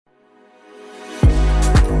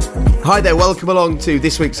Hi there, welcome along to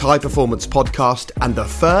this week's High Performance Podcast and the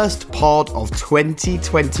first pod of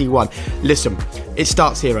 2021. Listen, it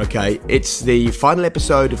starts here, okay? It's the final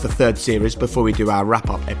episode of the third series before we do our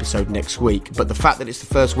wrap-up episode next week. But the fact that it's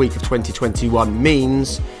the first week of 2021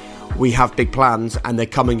 means we have big plans and they're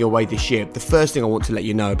coming your way this year. The first thing I want to let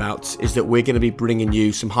you know about is that we're going to be bringing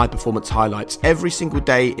you some high performance highlights every single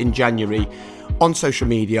day in January on social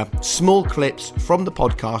media, small clips from the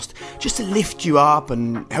podcast just to lift you up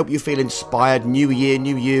and help you feel inspired. New year,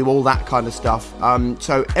 new you, all that kind of stuff.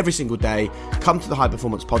 So every single day, come to the High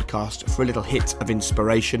Performance Podcast for a little hit of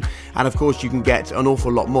inspiration. And of course, you can get an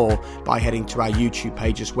awful lot more by heading to our YouTube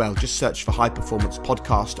page as well. Just search for High Performance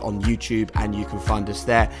Podcast on YouTube and you can find us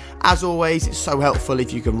there. As always, it's so helpful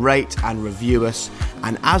if you can rate and review us.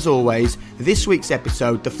 And as always, this week's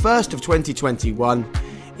episode, the first of 2021,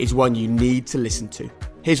 is one you need to listen to.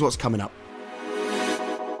 Here's what's coming up.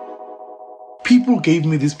 People gave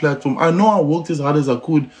me this platform. I know I worked as hard as I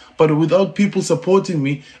could, but without people supporting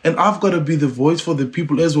me, and I've got to be the voice for the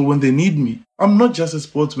people as well when they need me. I'm not just a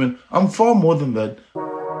sportsman. I'm far more than that.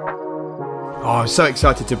 Oh, I'm so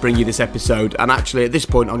excited to bring you this episode, and actually at this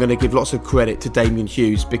point I'm going to give lots of credit to Damien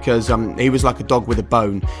Hughes because he was like a dog with a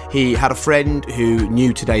bone. He had a friend who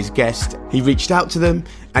knew today's guest. He reached out to them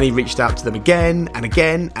and he reached out to them again and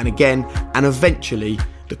again and again, and eventually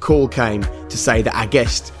the call came to say that our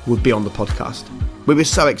guest would be on the podcast. We were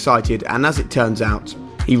so excited, and as it turns out,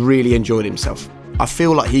 he really enjoyed himself. I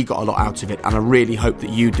feel like he got a lot out of it, and I really hope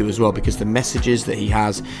that you do as well, because the messages that he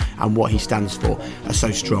has and what he stands for are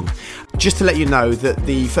so strong. Just to let you know that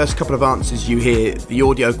the first couple of answers you hear, the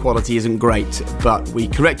audio quality isn't great, but we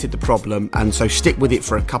corrected the problem, and so stick with it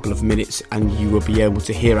for a couple of minutes and you will be able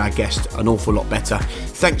to hear our guest an awful lot better.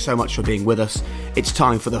 Thanks so much for being with us. It's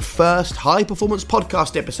time for the first High Performance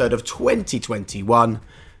Podcast episode of 2021.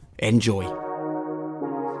 Enjoy.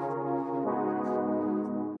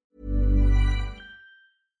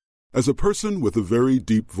 As a person with a very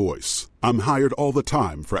deep voice, I'm hired all the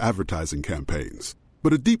time for advertising campaigns.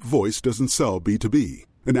 But a deep voice doesn't sell B2B,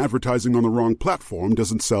 and advertising on the wrong platform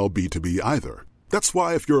doesn't sell B2B either. That's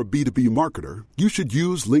why if you're a B2B marketer, you should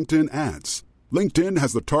use LinkedIn ads. LinkedIn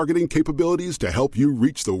has the targeting capabilities to help you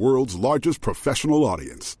reach the world's largest professional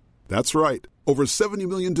audience. That's right, over 70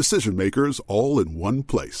 million decision makers all in one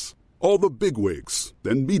place. All the big wigs,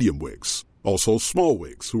 then medium wigs, also small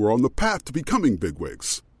wigs who are on the path to becoming big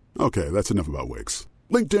wigs. Okay, that's enough about wigs.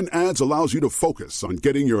 LinkedIn ads allows you to focus on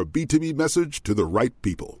getting your B2B message to the right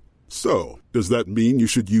people. So, does that mean you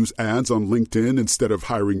should use ads on LinkedIn instead of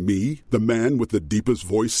hiring me, the man with the deepest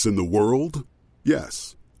voice in the world?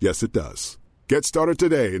 Yes. Yes, it does. Get started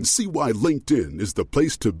today and see why LinkedIn is the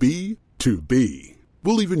place to be to be.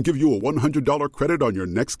 We'll even give you a $100 credit on your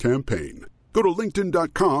next campaign. Go to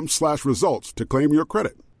linkedin.com/results to claim your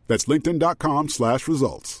credit. That's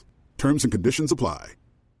linkedin.com/results. Terms and conditions apply.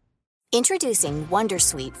 Introducing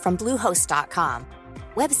Wondersuite from Bluehost.com.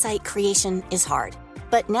 Website creation is hard,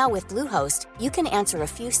 but now with Bluehost, you can answer a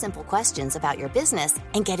few simple questions about your business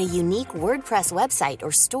and get a unique WordPress website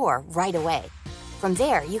or store right away. From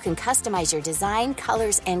there, you can customize your design,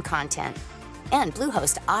 colors, and content. And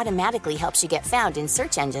Bluehost automatically helps you get found in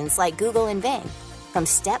search engines like Google and Bing. From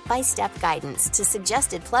step-by-step guidance to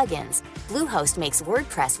suggested plugins, Bluehost makes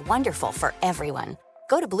WordPress wonderful for everyone.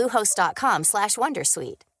 Go to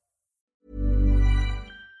bluehost.com/wondersuite.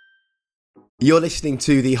 You're listening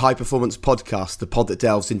to the High Performance Podcast, the pod that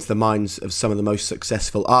delves into the minds of some of the most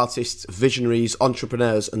successful artists, visionaries,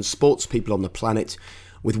 entrepreneurs and sports people on the planet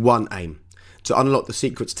with one aim: to unlock the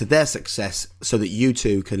secrets to their success so that you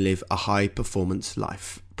too can live a high performance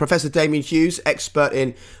life. Professor Damien Hughes, expert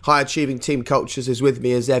in high achieving team cultures, is with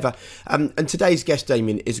me as ever. And today's guest,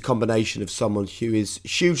 Damien, is a combination of someone who is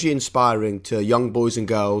hugely inspiring to young boys and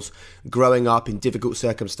girls growing up in difficult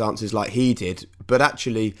circumstances like he did, but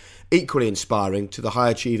actually equally inspiring to the high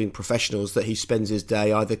achieving professionals that he spends his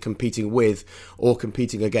day either competing with or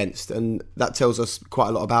competing against. And that tells us quite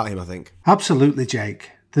a lot about him, I think. Absolutely, Jake.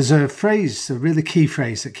 There's a phrase, a really key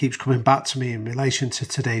phrase that keeps coming back to me in relation to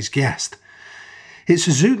today's guest. It's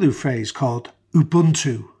a Zulu phrase called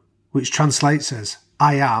Ubuntu, which translates as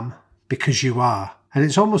I am because you are. And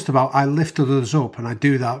it's almost about I lift others up, and I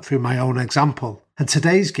do that through my own example. And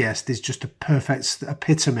today's guest is just a perfect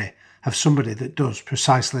epitome of somebody that does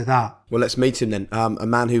precisely that. Well, let's meet him then. A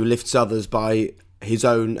man who lifts others by his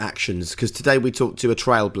own actions. Because today we talk to a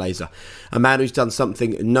trailblazer, a man who's done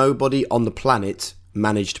something nobody on the planet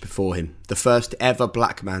managed before him. The first ever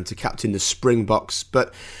black man to captain the Springboks.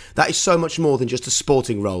 But that is so much more than just a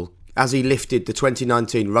sporting role. As he lifted the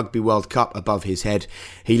 2019 Rugby World Cup above his head,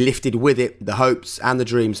 he lifted with it the hopes and the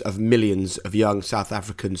dreams of millions of young South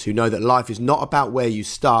Africans who know that life is not about where you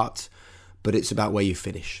start, but it's about where you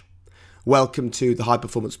finish. Welcome to the High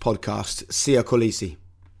Performance Podcast, Sia Kolisi.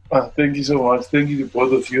 Thank you so much. Thank you to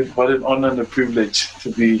both of you. What an honor and a privilege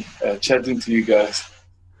to be chatting to you guys.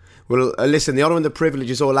 Well, listen, the honour and the privilege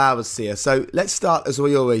is all ours, Sia. So let's start as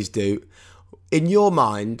we always do. In your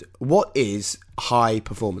mind, what is high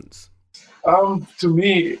performance? To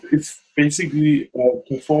me, it's basically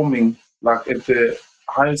performing like at the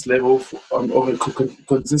highest level of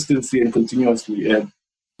consistency and continuously, and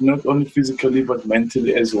not only physically but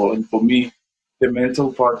mentally as well. And for me, the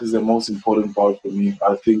mental part is the most important part for me.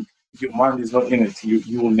 I think if your mind is not in it,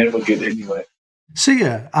 you will never get anywhere.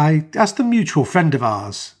 Sia, I asked a mutual friend of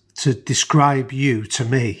ours to describe you to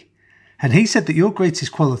me. And he said that your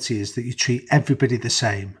greatest quality is that you treat everybody the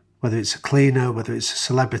same, whether it's a cleaner, whether it's a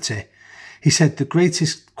celebrity. He said the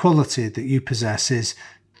greatest quality that you possess is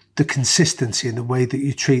the consistency in the way that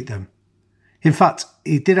you treat them. In fact,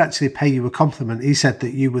 he did actually pay you a compliment. He said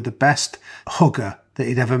that you were the best hugger that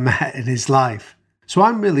he'd ever met in his life. So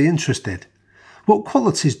I'm really interested. What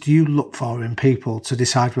qualities do you look for in people to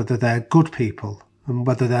decide whether they're good people and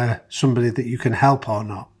whether they're somebody that you can help or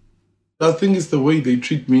not? I think it's the way they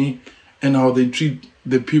treat me and how they treat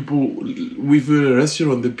the people. With a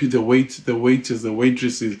restaurant, the waiters, the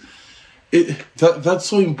waitresses. That's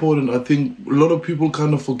so important. I think a lot of people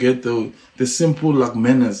kind of forget the simple like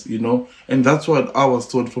manners, you know. And that's what I was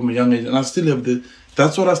taught from a young age, and I still have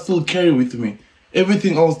that's what I still carry with me.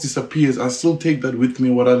 Everything else disappears. I still take that with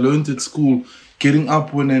me. What I learned at school, getting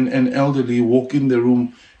up when an elderly walk in the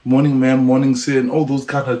room, morning ma'am, morning sir, and all those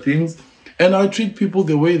kind of things. And I treat people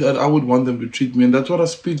the way that I would want them to treat me. And that's what I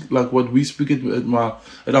speak, like what we speak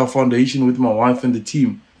at our foundation with my wife and the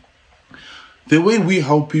team. The way we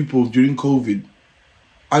help people during COVID,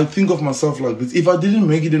 I think of myself like this. If I didn't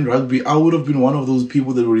make it in rugby, I would have been one of those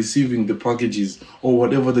people that were receiving the packages or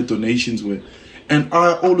whatever the donations were. And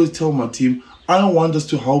I always tell my team, I want us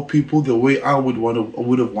to help people the way I would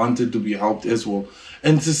have wanted to be helped as well.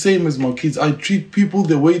 And it's the same as my kids. I treat people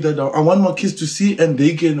the way that I want my kids to see, and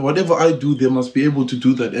they can, whatever I do, they must be able to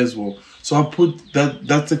do that as well. So I put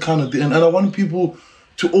that's the kind of thing. And I want people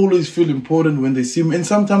to always feel important when they see me. And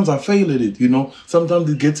sometimes I fail at it, you know. Sometimes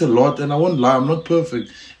it gets a lot, and I won't lie, I'm not perfect.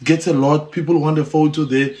 It gets a lot. People want a photo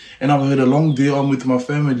there, and I've had a long day on with my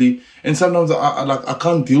family. And sometimes I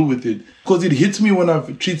can't deal with it. Because it hits me when I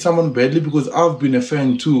treat someone badly, because I've been a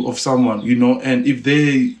fan too of someone, you know. And if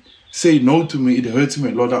they say no to me, it hurts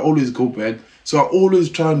me a lot. I always go back. So I always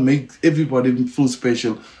try and make everybody feel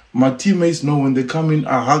special. My teammates know when they come in,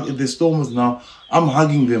 I hug. If the Stormers now, I'm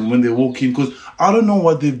hugging them when they walk in, because I don't know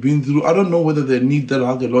what they've been through. I don't know whether they need that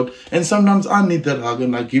hug a lot. And sometimes I need that hug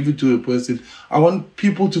and I give it to a person. I want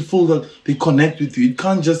people to feel that they connect with you. It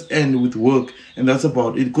can't just end with work and that's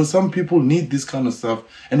about it, because some people need this kind of stuff.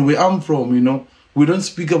 And where I'm from, you know, we don't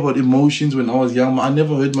speak about emotions. When I was young, I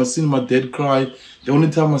never seen my dad cry. The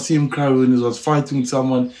only time I see him cry when he was fighting with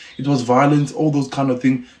someone, it was violence, all those kind of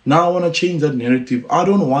things. Now I want to change that narrative. I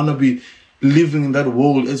don't want to be living in that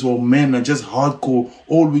world as well. Men are just hardcore.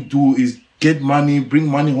 All we do is get money, bring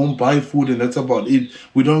money home, buy food, and that's about it.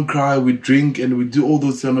 We don't cry, we drink, and we do all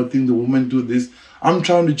those kind of things. The women do this. I'm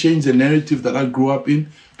trying to change the narrative that I grew up in,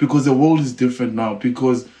 because the world is different now.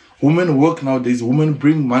 Because women work nowadays, women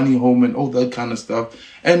bring money home and all that kind of stuff.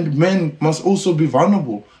 And men must also be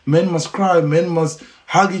vulnerable. Men must cry, men must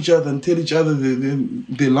hug each other and tell each other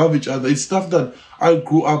they love each other. It's stuff that I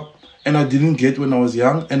grew up and I didn't get when I was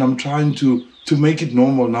young, and I'm trying to make it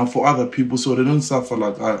normal now for other people so they don't suffer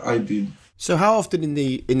like I did. So how often in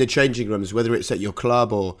the changing rooms, whether it's at your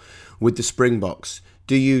club or with the Springboks,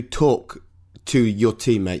 do you talk to your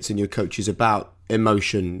teammates and your coaches about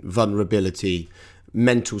emotion, vulnerability,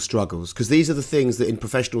 mental struggles? Because these are the things that in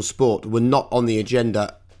professional sport were not on the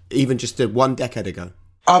agenda even just 1 decade ago.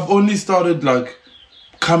 I've only started like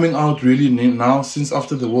coming out really now since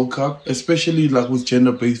after the World Cup, especially like with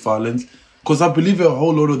gender-based violence, because I believe a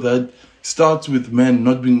whole lot of that starts with men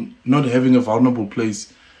not having a vulnerable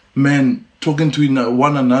place, men talking to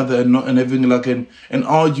one another and having like an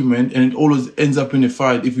argument, and it always ends up in a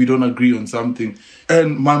fight if we don't agree on something.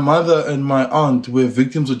 And my mother and my aunt were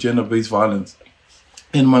victims of gender-based violence,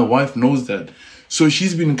 and my wife knows that. So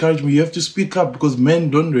she's been encouraging me, you have to speak up, because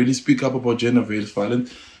men don't really speak up about gender-based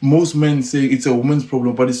violence. Most men say it's a woman's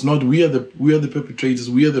problem, but it's not. We are the perpetrators,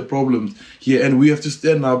 we are the problems here, and we have to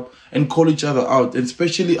stand up and call each other out, and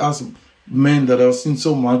especially us men that have seen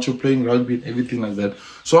so much of playing rugby and everything like that.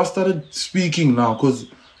 So I started speaking now, because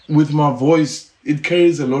with my voice, it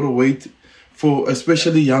carries a lot of weight for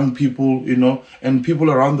especially young people, and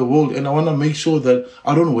people around the world. And I want to make sure that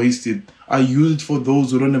I don't waste it. I use it for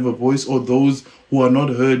those who don't have a voice or those who are not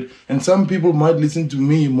heard. And some people might listen to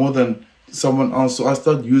me more than someone else, so I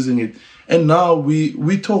start using it. And now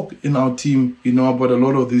we talk in our team, about a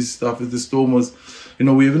lot of this stuff. With the Stormers,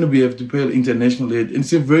 we're going to have to pay international aid. And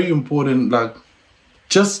it's a very important,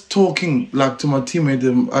 just talking, to my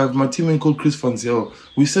teammate. I have my teammate called Chris Van Zyl.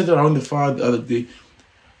 We sat around the fire the other day.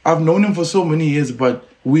 I've known him for so many years, but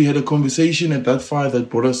we had a conversation at that fire that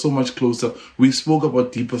brought us so much closer. We spoke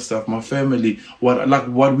about deeper stuff, my family, what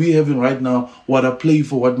we're having right now, what I play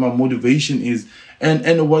for, what my motivation is,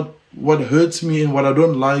 and what hurts me and what I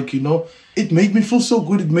don't like, It made me feel so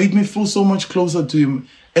good. It made me feel so much closer to him.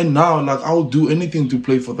 And now, I'll do anything to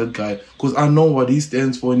play for that guy because I know what he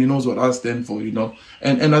stands for and he knows what I stand for,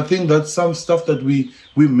 And I think that's some stuff that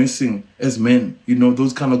we're missing as men,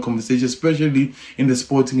 those kind of conversations, especially in the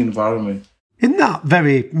sporting environment. In that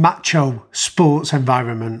very macho sports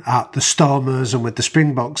environment at the Stormers and with the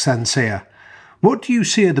Springboks then, Sia, what do you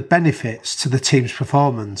see are the benefits to the team's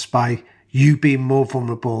performance by you being more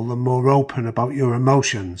vulnerable and more open about your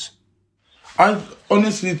emotions? I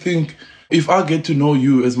honestly think if I get to know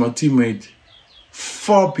you as my teammate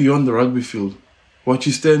far beyond the rugby field, what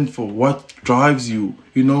you stand for, what drives you,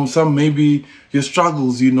 some maybe your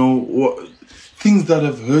struggles, things that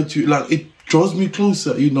have hurt you, it draws me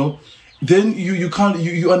closer, then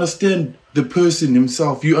you understand the person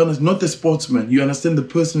himself. You understand, not the sportsman. You understand the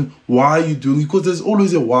person, why you're doing it, because there's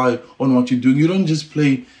always a why on what you're doing. You don't just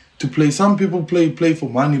play to play. Some people play for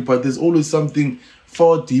money, but there's always something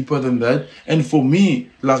far deeper than that. And for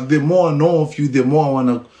me, the more I know of you, the more I want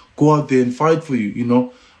to go out there and fight for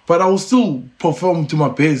you, But I will still perform to my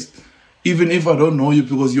best, even if I don't know you,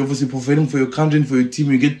 because you're obviously performing for your country and for your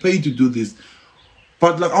team. You get paid to do this.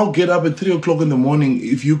 But I'll get up at 3 o'clock in the morning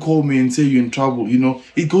if you call me and say you're in trouble,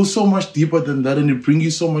 It goes so much deeper than that and it brings you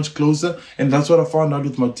so much closer. And that's what I found out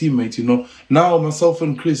with my teammates, Now, myself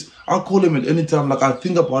and Chris, I'll call him at any time. I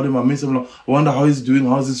think about him, I miss him. I wonder how he's doing,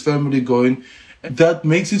 how's his family going. That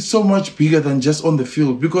makes it so much bigger than just on the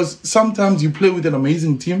field. Because sometimes you play with an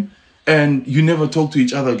amazing team and you never talk to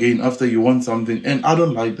each other again after you won something. And I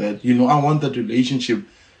don't like that. I want that relationship,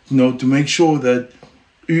 to make sure that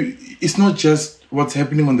it's not just what's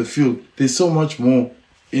happening on the field. There's so much more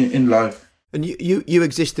in life. And you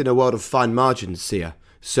exist in a world of fine margins, Sia.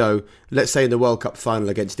 So let's say in the World Cup final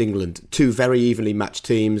against England, two very evenly matched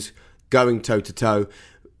teams going toe-to-toe.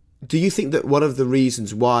 Do you think that one of the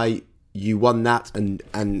reasons why you won that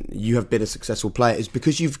and you have been a successful player is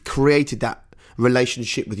because you've created that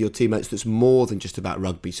relationship with your teammates that's more than just about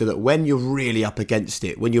rugby, so that when you're really up against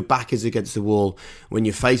it, when your back is against the wall, when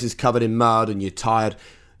your face is covered in mud and you're tired,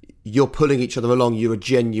 you're pulling each other along. You're a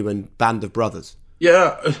genuine band of brothers.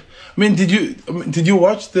 Yeah, I mean, did you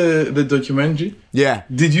watch the documentary? Yeah.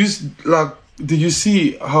 Did you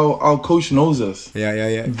see how our coach knows us?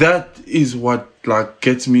 Yeah. That is what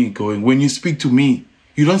gets me going. When you speak to me,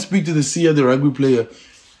 you don't speak to the Sia, the rugby player.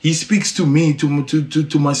 He speaks to me,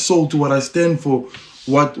 to my soul, to what I stand for,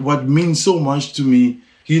 what means so much to me.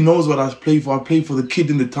 He knows what I play for. I play for the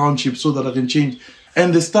kid in the township so that I can change.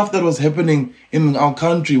 And the stuff that was happening in our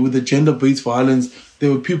country with the gender-based violence, there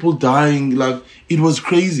were people dying, it was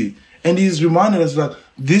crazy. And he's reminded us,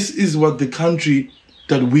 this is what the country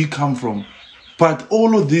that we come from. But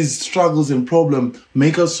all of these struggles and problems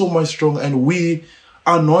make us so much stronger, and we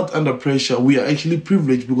are not under pressure. We are actually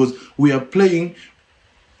privileged because we are playing.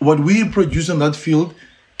 What we produce on that field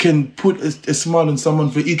can put a smile on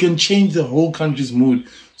someone's face. It can change the whole country's mood.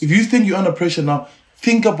 If you think you're under pressure now,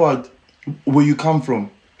 think about where you come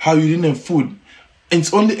from, how you didn't have food.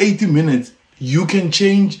 It's only 80 minutes. You can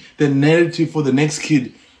change the narrative for the next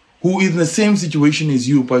kid who is in the same situation as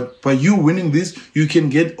you. But by you winning this, you can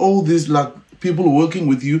get all these people working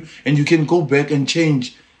with you, and you can go back and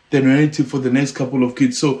change the narrative for the next couple of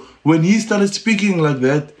kids. So when he started speaking like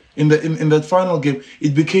that in that final game,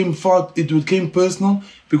 it became personal,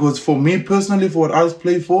 because for me personally, for what I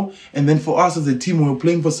played for, and then for us as a team, when we were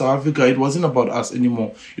playing for South Africa, it wasn't about us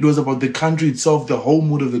anymore. It was about the country itself, the whole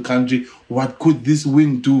mood of the country. What could this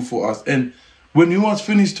win do for us? And when we was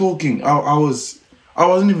finished talking, I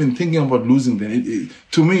wasn't even thinking about losing then.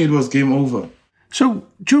 To me, it was game over. So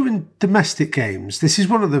during domestic games, this is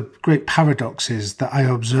one of the great paradoxes that I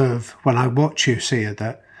observe when I watch you, Sia,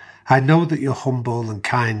 that I know that you're humble and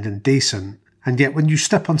kind and decent, and yet when you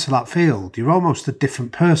step onto that field, you're almost a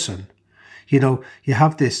different person. You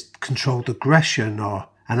have this controlled aggression or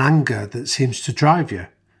an anger that seems to drive you.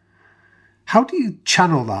 How do you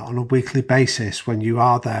channel that on a weekly basis when you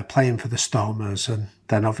are there playing for the Stormers, and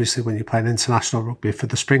then obviously when you're playing international rugby for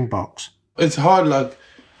the Springboks? It's hard, like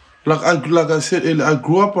I said earlier, I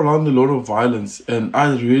grew up around a lot of violence, and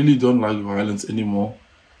I really don't like violence anymore.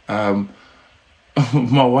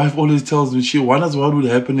 My wife always tells me, she wonders what would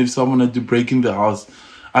happen if someone had to break in the house.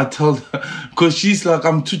 I tell her, because she's like,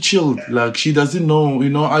 I'm too chilled. Like, she doesn't know,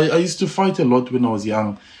 I used to fight a lot when I was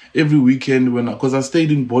young. Every weekend, because I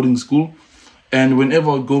stayed in boarding school, and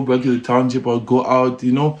whenever I'd go back to the township, I'd go out,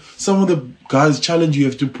 some of the guys challenge you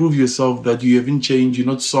have to prove yourself that you haven't changed, you're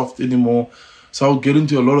not soft anymore. So I would get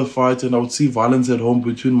into a lot of fights, and I would see violence at home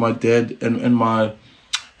between my dad and my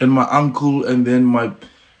uncle, and then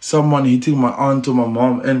someone hitting my aunt or my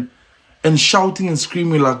mom, and shouting and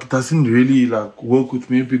screaming doesn't really work with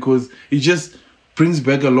me, because it just brings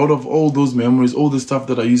back a lot of all those memories, all the stuff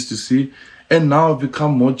that I used to see. And now I've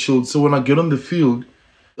become more chilled. So when I get on the field,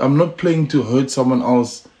 I'm not playing to hurt someone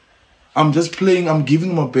else. I'm just playing, I'm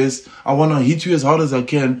giving my best. I want to hit you as hard as I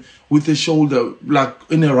can with the shoulder,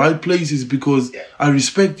 in the right places, because I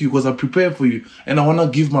respect you, because I prepare for you, and I want to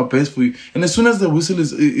give my best for you. And as soon as the whistle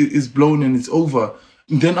is blown and it's over,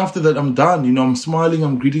 then after that, I'm done. I'm smiling,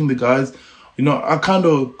 I'm greeting the guys. I kind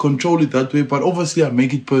of control it that way, but obviously I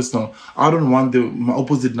make it personal. I don't want my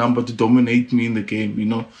opposite number to dominate me in the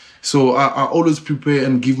game, So I always prepare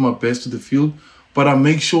and give my best to the field, but I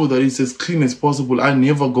make sure that it's as clean as possible. I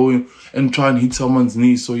never go in and try and hit someone's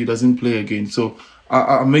knee so he doesn't play again. So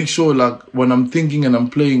I make sure, when I'm thinking and I'm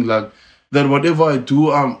playing, that whatever I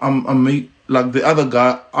do, the other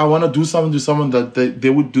guy, I want to do something to someone that they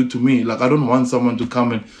would do to me. I don't want someone to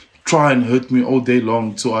come and try and hurt me all day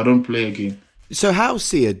long so I don't play again. So how,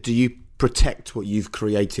 Sia, do you protect what you've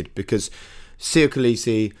created? Because Sia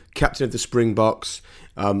Kolisi, captain of the Springboks,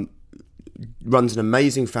 runs an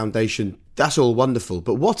amazing foundation. That's all wonderful.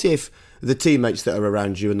 But what if the teammates that are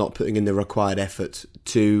around you are not putting in the required effort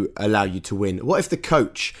to allow you to win? What if the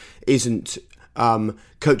coach isn't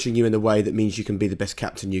coaching you in a way that means you can be the best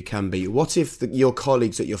captain you can be? What if your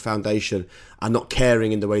colleagues at your foundation are not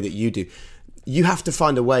caring in the way that you do? You have to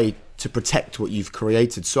find a way to protect what you've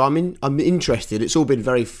created. So I'm interested. It's all been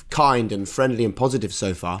very kind and friendly and positive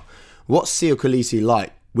so far. What's Sia Kolisi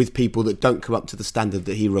like with people that don't come up to the standard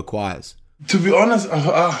that he requires? To be honest,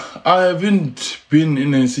 I haven't been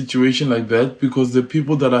in a situation like that, because the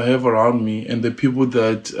people that I have around me and the people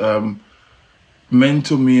that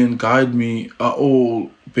mentor me and guide me are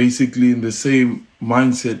all basically in the same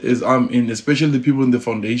mindset as I'm in, especially the people in the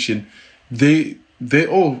foundation. They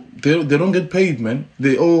don't get paid, man.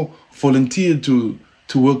 They all volunteer to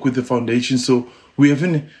work with the foundation. So we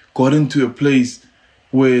haven't gotten to a place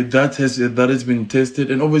where that has been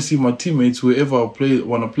tested. And obviously my teammates, whoever I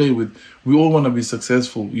want to play with, we all want to be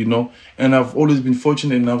successful, And I've always been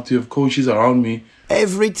fortunate enough to have coaches around me.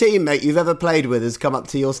 Every teammate you've ever played with has come up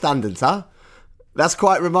to your standards, huh? That's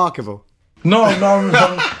quite remarkable. No,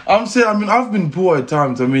 I'm saying, I've been poor at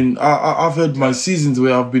times. I've had my seasons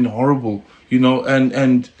where I've been horrible,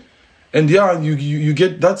 and yeah, you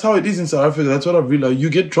get, that's how it is in South Africa. That's what I've realized. You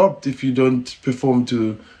get dropped if you don't perform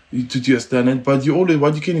to your standard, but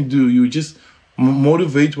what you can do, you just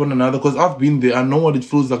motivate one another, because I've been there. I know what it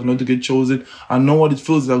feels like not to get chosen. I know what it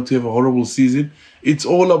feels like to have a horrible season. It's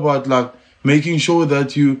all about making sure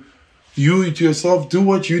that you to yourself do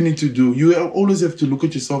what you need to do. You always have to look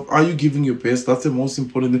at yourself. Are you giving your best? That's the most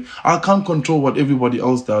important thing. I can't control what everybody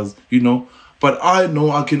else does, but I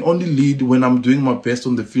know I can only lead when I'm doing my best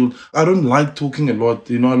on the field. I don't like talking a lot.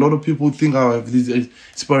 A lot of people think I have these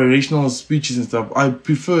inspirational speeches and stuff. I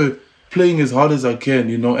prefer playing as hard as I can,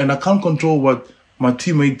 and I can't control what my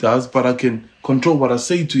teammate does, but I can control what I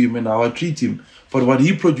say to him and how I treat him. But what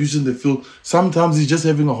he produces in the field, sometimes he's just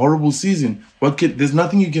having a horrible season. There's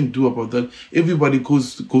nothing you can do about that. Everybody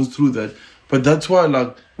goes through that. But that's why,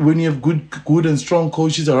 when you have good and strong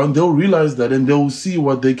coaches around, they'll realize that and they'll see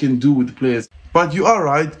what they can do with the players. But you are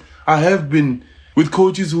right. I have been with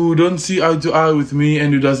coaches who don't see eye to eye with me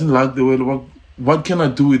and who doesn't like the way. What can I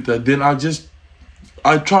do with that? Then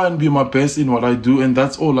I try and be my best in what I do, and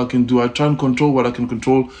that's all I can do. I try and control what I can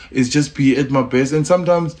control. Is just be at my best. And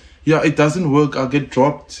sometimes, it doesn't work. I get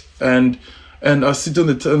dropped, and I sit on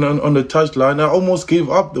the touchline. I almost gave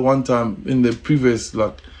up the one time in the previous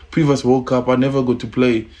World Cup. I never got to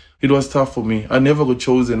play. It was tough for me. I never got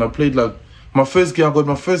chosen. I played my first game. I got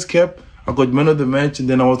my first cap. I got man of the match, and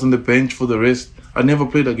then I was on the bench for the rest. I never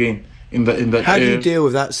played again in that. How do you deal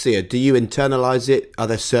with that, Sia? Do you internalize it? Are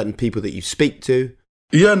there certain people that you speak to?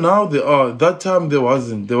 Yeah, now there are. That time there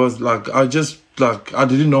wasn't. There was I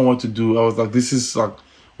didn't know what to do. I was this is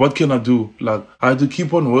what can I do? I had to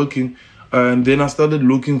keep on working, and then I started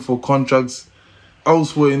looking for contracts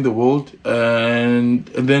elsewhere in the world, and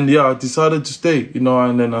then I decided to stay,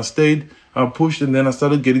 and then I stayed, I pushed, and then I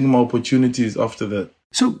started getting my opportunities after that.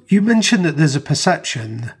 So you mentioned that there's a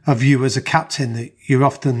perception of you as a captain that you're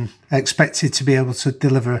often expected to be able to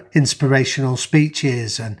deliver inspirational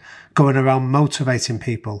speeches and going around motivating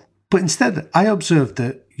people. But instead, I observed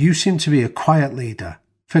that you seem to be a quiet leader.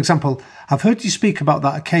 For example, I've heard you speak about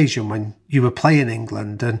that occasion when you were playing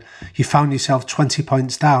England and you found yourself 20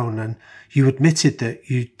 points down and you admitted that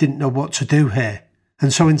you didn't know what to do here.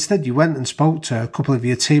 And so instead you went and spoke to a couple of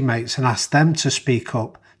your teammates and asked them to speak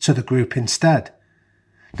up to the group instead.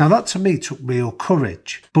 Now that to me took real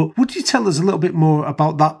courage. But would you tell us a little bit more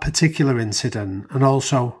about that particular incident and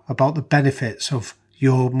also about the benefits of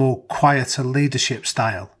your more quieter leadership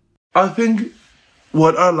style? I think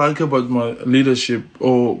what I like about my leadership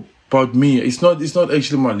or about me, it's not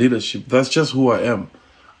actually my leadership. That's just who I am.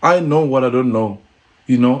 I know what I don't know,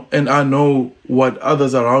 and I know what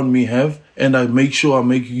others around me have, and I make sure I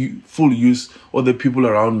make full use of the people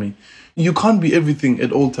around me. You can't be everything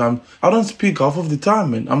at all times. I don't speak half of the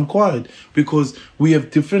time, man. I'm quiet because we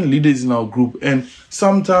have different leaders in our group, and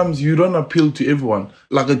sometimes you don't appeal to everyone.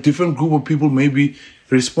 Like a different group of people maybe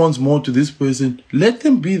responds more to this person. Let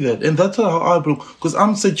them be that, and that's how I approach. Because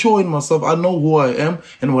I'm secure in myself. I know who I am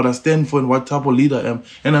and what I stand for and what type of leader I am,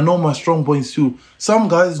 and I know my strong points too. Some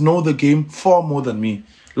guys know the game far more than me.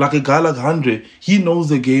 Like a guy like Andre, he knows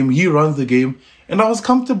the game, he runs the game. And I was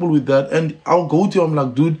comfortable with that. And I'll go to him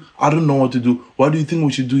like, dude, I don't know what to do. What do you think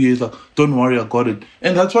we should do here? He's like, don't worry, I got it.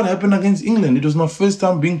 And that's what happened against England. It was my first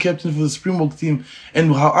time being captain for the Springbok team.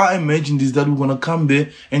 And how I imagined is that we're going to come there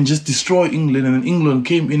and just destroy England. And then England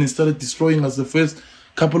came in and started destroying us the first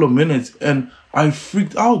couple of minutes. And I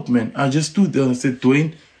freaked out, man. I just stood there and I said,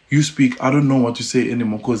 Dwayne, you speak. I don't know what to say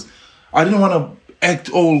anymore. Because I didn't want to act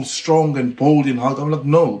all strong and bold and hard. I'm like,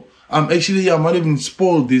 no. I might even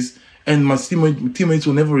spoil this. And my teammates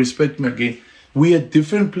will never respect me again. We had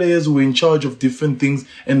different players who were in charge of different things,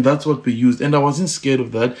 and that's what we used. And I wasn't scared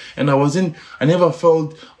of that. And I never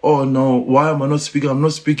felt, oh no, why am I not speaking? I'm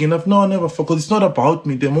not speaking enough. No, I never felt, because it's not about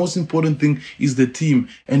me. The most important thing is the team.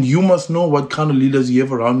 And you must know what kind of leaders you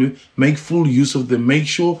have around you. Make full use of them. Make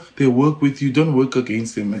sure they work with you. Don't work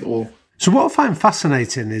against them at all. So what I find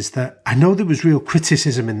fascinating is that I know there was real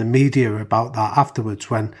criticism in the media about that afterwards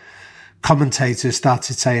when commentators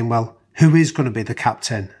started saying, well, who is going to be the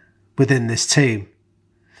captain within this team?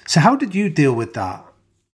 So how did you deal with that?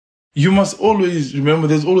 You must always remember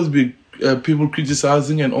there's always be people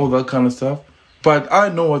criticizing and all that kind of stuff. But I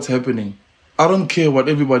know what's happening. I don't care what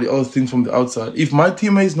everybody else thinks from the outside. If my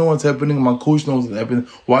teammates know what's happening, my coach knows what's happening,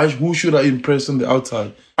 who should I impress on the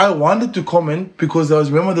outside? I wanted to comment because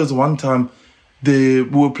remember there was one time we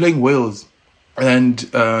were playing Wales and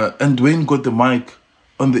Dwayne got the mic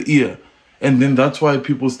on the ear. And then that's why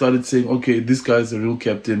people started saying, okay, this guy's a real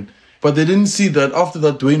captain. But they didn't see that after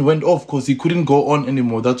that, Dwayne went off because he couldn't go on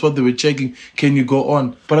anymore. That's what they were checking. Can you go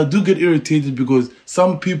on? But I do get irritated because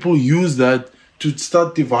some people use that to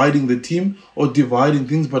start dividing the team or dividing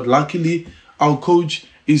things. But luckily, our coach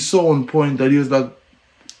is so on point that he was like,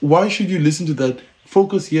 why should you listen to that?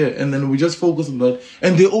 Focus here. And then we just focus on that.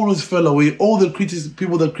 And they always fell away. All the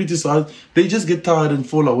people that criticize, they just get tired and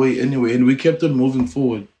fall away anyway. And we kept on moving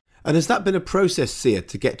forward. And has that been a process, Sia,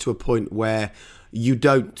 to get to a point where you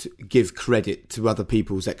don't give credit to other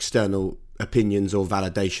people's external opinions or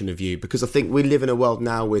validation of you? Because I think we live in a world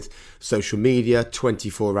now with social media,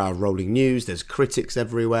 24-hour rolling news, there's critics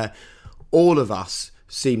everywhere. All of us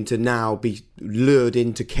seem to now be lured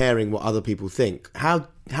into caring what other people think. How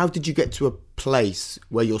did you get to a place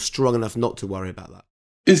where you're strong enough not to worry about that?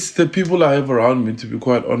 It's the people I have around me, to be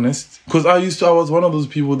quite honest. Because I was one of those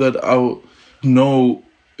people that I know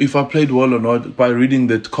if I played well or not by reading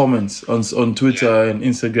the comments on Twitter and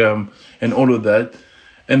Instagram and all of that.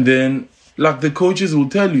 And then, like the coaches will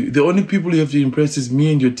tell you, the only people you have to impress is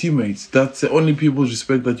me and your teammates. That's the only people's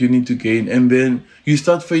respect that you need to gain. And then you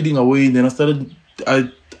start fading away. And then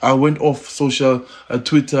I went off social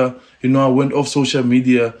Twitter, I went off social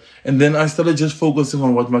media. And then I started just focusing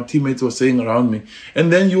on what my teammates were saying around me.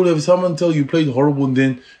 And then you'll have someone tell you played horrible, and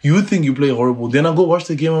then you think you play horrible. Then I go watch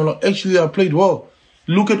the game and I'm like, actually, I played well.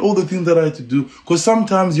 Look at all the things that I had to do. Because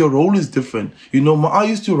sometimes your role is different. I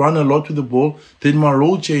used to run a lot with the ball. Then my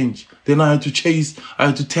role changed. Then I had to chase. I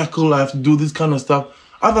had to tackle. I have to do this kind of stuff.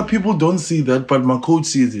 Other people don't see that, but my coach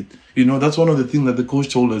sees it. That's one of the things that the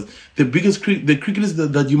coach told us. The cricketers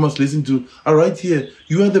that you must listen to are right here.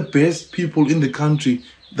 You are the best people in the country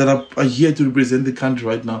that are here to represent the country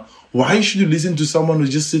right now. Why should you listen to someone who's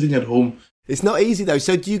just sitting at home? It's not easy though.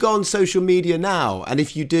 So do you go on social media now? And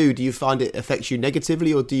if you do you find it affects you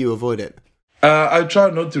negatively or do you avoid it? I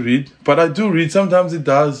try not to read, but I do read. Sometimes it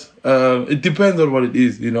does. It depends on what it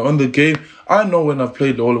is, you know. On the game, I know when I've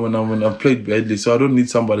played well, when I've played badly, so I don't need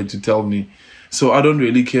somebody to tell me. So I don't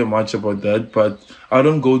really care much about that, but I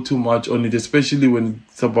don't go too much on it, especially when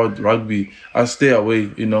it's about rugby. I stay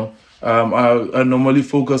away, you know. I normally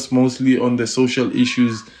focus mostly on the social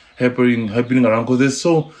issues happening around, because there's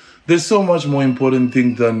so much more important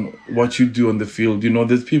thing than what you do on the field. You know,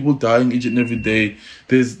 there's people dying each and every day.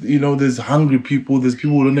 There's hungry people. There's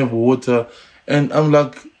people who don't have water. And I'm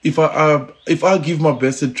like, if I give my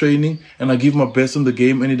best at training and I give my best on the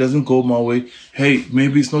game and it doesn't go my way, hey,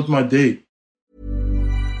 maybe it's not my day.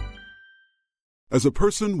 As a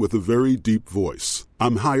person with a very deep voice,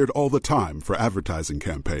 I'm hired all the time for advertising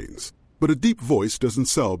campaigns. But a deep voice doesn't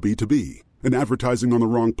sell B2B, and advertising on the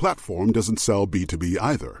wrong platform doesn't sell B2B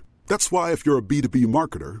either. That's why if you're a B2B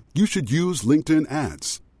marketer, you should use LinkedIn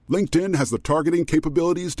ads. LinkedIn has the targeting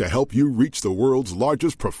capabilities to help you reach the world's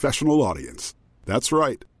largest professional audience. That's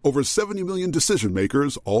right, over 70 million decision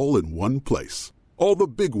makers all in one place. All the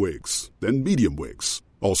big wigs, then medium wigs,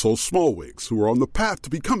 also small wigs who are on the path to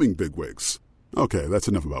becoming big wigs. Okay, that's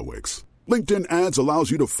enough about wigs. LinkedIn ads allows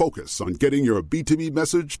you to focus on getting your B2B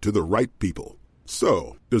message to the right people.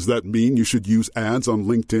 So, does that mean you should use ads on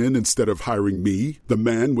LinkedIn instead of hiring me, the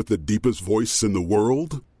man with the deepest voice in the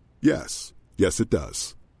world? Yes. Yes, it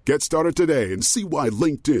does. Get started today and see why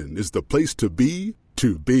LinkedIn is the place to be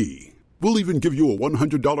to be. We'll even give you a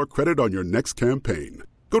 $100 credit on your next campaign.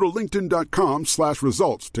 Go to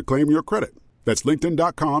linkedin.com/results to claim your credit. That's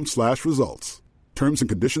linkedin.com/results. Terms and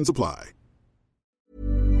conditions apply.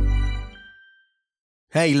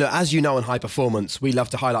 Hey, look, as you know in High Performance, we love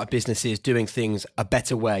to highlight businesses doing things a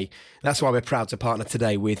better way. That's why we're proud to partner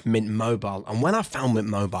today with Mint Mobile. And when I found Mint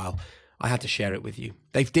Mobile, I had to share it with you.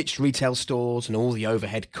 They've ditched retail stores and all the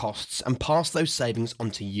overhead costs and passed those savings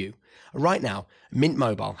on to you. Right now, Mint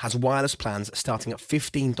Mobile has wireless plans starting at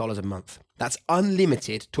 $15 a month. That's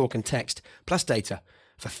unlimited talk and text plus data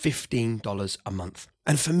for $15 a month.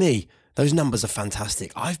 And for me, those numbers are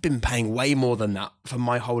fantastic. I've been paying way more than that for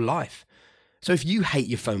my whole life. So if you hate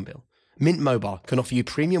your phone bill, Mint Mobile can offer you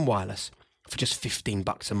premium wireless for just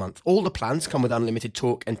 $15 a month. All the plans come with unlimited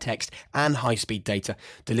talk and text and high-speed data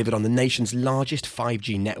delivered on the nation's largest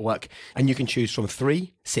 5G network, and you can choose from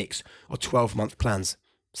 3, 6 or 12-month plans.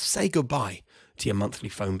 Say goodbye to your monthly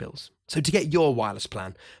phone bills. So to get your wireless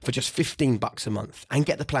plan for just $15 a month and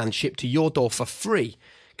get the plan shipped to your door for free,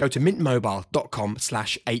 go to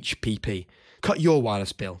mintmobile.com/HPP. Cut your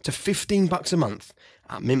wireless bill to $15 a month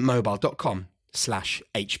at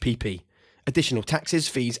mintmobile.com/HPP. Additional taxes,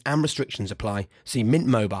 fees and restrictions apply. See Mint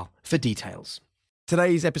Mobile for details.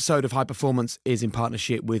 Today's episode of High Performance is in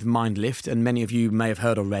partnership with MindLift, and many of you may have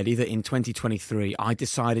heard already that in 2023 I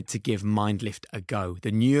decided to give MindLift a go,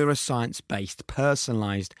 the neuroscience-based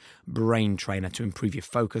personalised brain trainer to improve your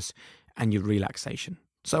focus and your relaxation.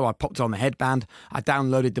 So I popped on the headband, I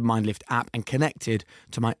downloaded the MindLift app and connected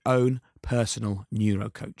to my own personal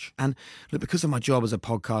neuro coach. And look, because of my job as a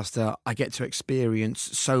podcaster, I get to experience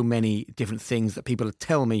so many different things that people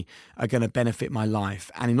tell me are going to benefit my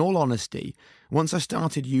life. And in all honesty, once I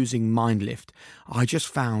started using MindLift, I just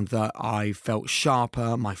found that I felt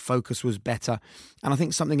sharper, my focus was better. And I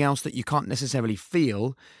think something else that you can't necessarily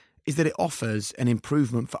feel is that it offers an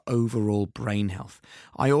improvement for overall brain health.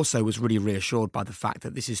 I also was really reassured by the fact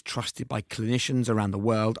that this is trusted by clinicians around the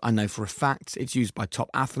world. I know for a fact it's used by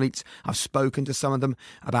top athletes. I've spoken to some of them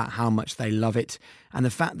about how much they love it. And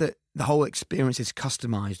the fact that the whole experience is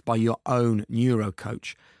customized by your own neuro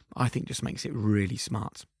coach, I think just makes it really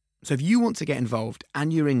smart. So if you want to get involved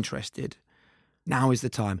and you're interested, now is the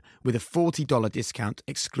time with a $40 discount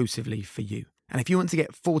exclusively for you. And if you want to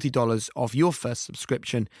get $40 off your first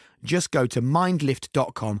subscription, just go to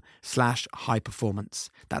mindlift.com/highperformance.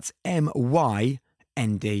 That's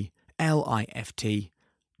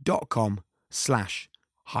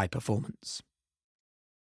MYNDLIFT.com/highperformance.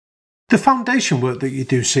 The foundation work that you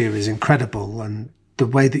do, Sia, is incredible, and the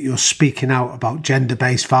way that you're speaking out about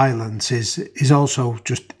gender-based violence is also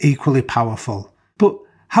just equally powerful. But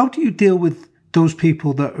how do you deal with those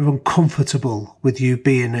people that are uncomfortable with you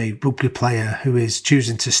being a rugby player who is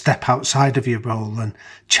choosing to step outside of your role and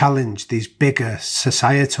challenge these bigger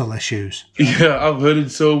societal issues? Yeah, I've heard it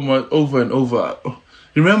so much over and over.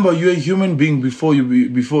 Remember, you're a human being before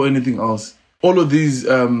anything else. All of these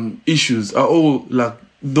issues are all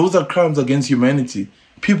those are crimes against humanity.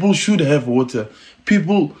 People should have water.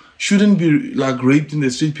 People shouldn't be raped in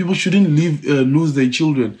the street. People shouldn't lose their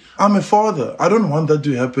children. I'm a father. I don't want that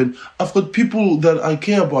to happen. I've got people that I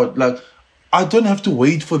care about. I don't have to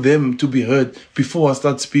wait for them to be heard before I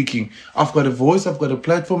start speaking. I've got a voice, I've got a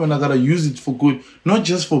platform, and I gotta use it for good, not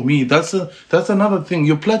just for me. That's another thing.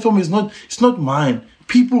 Your platform it's not mine.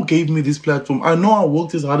 People gave me this platform. I know I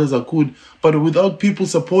worked as hard as I could, but without people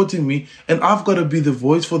supporting me, and I've got to be the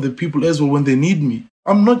voice for the people as well when they need me.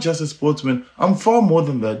 I'm not just a sportsman. I'm far more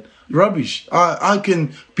than that. Rubbish. I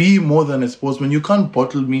can be more than a sportsman. You can't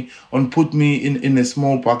bottle me and put me in a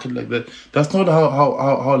small bucket like that. That's not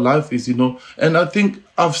how life is, And I think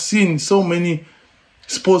I've seen so many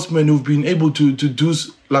sportsmen who've been able to do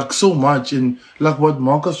like so much, and like what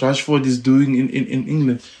Marcus Rashford is doing in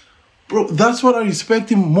England. Bro, that's what I respect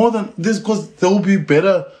him more than this, because there will be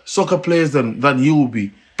better soccer players than he will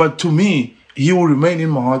be. But to me, he will remain in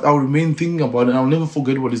my heart. I'll remain thinking about it. I'll never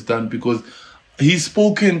forget what he's done, because he's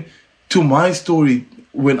spoken to my story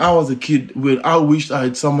when I was a kid, when I wished I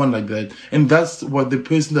had someone like that. And that's what the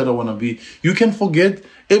person that I want to be. You can forget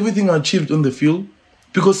everything I achieved on the field,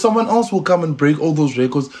 because someone else will come and break all those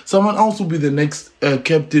records. Someone else will be the next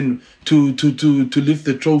captain to lift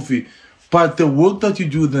the trophy. But the work that you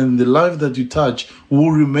do, then the life that you touch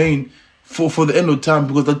will remain for the end of time,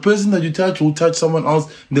 because that person that you touch will touch someone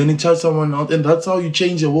else, then he touch someone else, and that's how you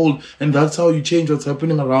change the world, and that's how you change what's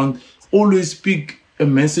happening around. Always speak a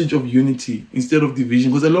message of unity instead of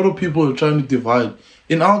division, because a lot of people are trying to divide.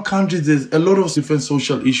 In our country, there's a lot of different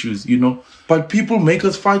social issues, but people make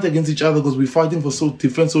us fight against each other because we're fighting for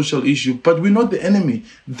different social issues. But we're not the enemy.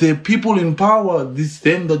 The people in power, it's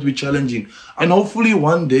them that we're challenging. And hopefully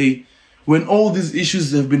one day, when all these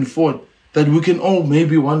issues have been fought, that we can all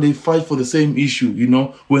maybe one day fight for the same issue,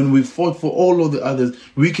 when we fought for all of the others,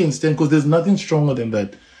 we can stand, because there's nothing stronger than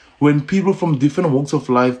that. When people from different walks of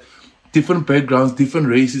life, different backgrounds, different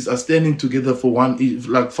races are standing together for one,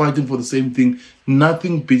 like fighting for the same thing,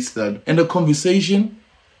 nothing beats that. And the conversation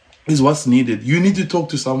is what's needed. You need to talk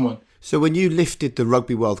to someone. So when you lifted the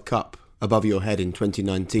Rugby World Cup above your head in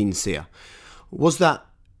 2019, Sia, was that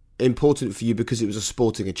important for you because it was a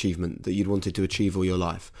sporting achievement that you'd wanted to achieve all your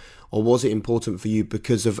life? Or was it important for you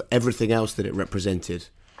because of everything else that it represented?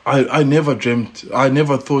 I never dreamt, I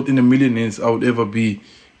never thought in a million years I would ever be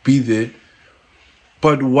there.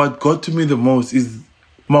 But what got to me the most is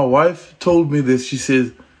my wife told me this. She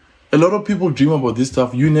says, a lot of people dream about this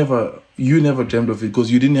stuff. You never dreamt of it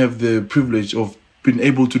because you didn't have the privilege of being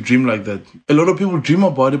able to dream like that. A lot of people dream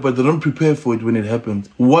about it, but they don't prepare for it when it happens.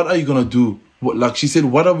 What are you going to do? Like she said,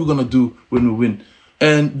 what are we going to do when we win?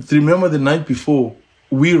 And remember the night before,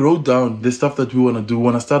 we wrote down the stuff that we want to do. We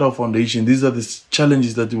want to start our foundation. These are the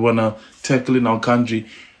challenges that we want to tackle in our country.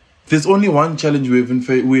 There's only one challenge we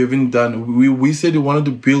haven't done. We said we wanted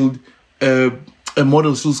to build a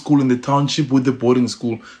model school in the township with the boarding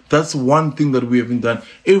school. That's one thing that we haven't done.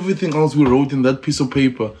 Everything else we wrote in that piece of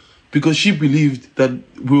paper, because she believed that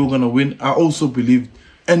we were going to win. I also believed.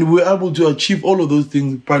 And we were able to achieve all of those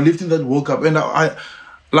things by lifting that World Cup. And I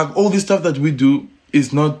like all this stuff that we do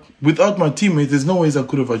is not, without my teammates, there's no ways I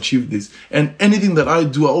could have achieved this. And anything that I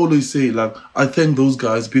do, I always say, like, I thank those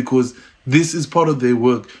guys because this is part of their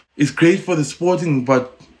work. It's great for the sporting,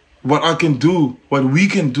 but what I can do, what we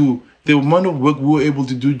can do, the amount of work we were able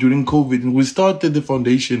to do during COVID, and we started the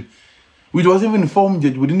foundation, which wasn't even formed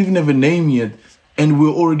yet, we didn't even have a name yet, and we're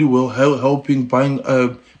already helping, buying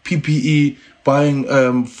PPE,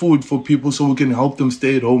 buying food for people so we can help them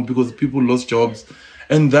stay at home because people lost jobs.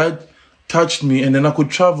 And that touched me, and then I could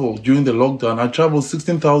travel during the lockdown. I traveled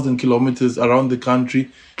 16,000 kilometers around the country.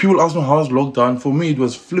 People ask me how was lockdown. For me, it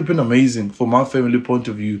was flipping amazing from my family point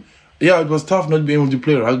of view. Yeah, it was tough not being able to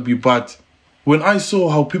play rugby, but when I saw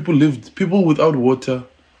how people lived, people without water,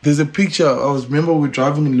 there's a picture, remember we were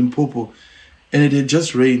driving in Limpopo, and it had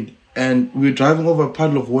just rained, and we were driving over a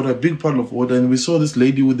puddle of water, a big puddle of water, and we saw this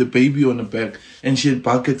lady with a baby on her back, and she had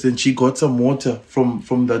buckets, and she got some water from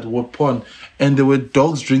that pond, and there were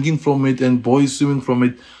dogs drinking from it and boys swimming from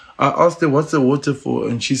it. I asked her, what's the water for?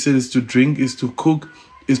 And she said it's to drink, it's to cook,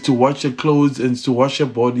 it's to wash her clothes, and it's to wash her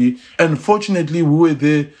body. And fortunately, we were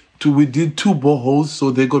there we did 2 boreholes,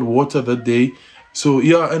 so they got water that day. So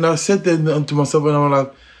yeah, and I sat there to myself and I'm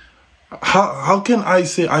like, how can I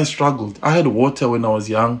say I struggled? I had water when I was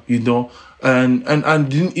young, and I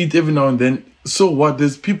didn't eat every now and then. So what?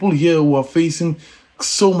 There's people here who are facing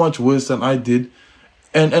so much worse than I did.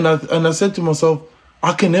 And I said to myself,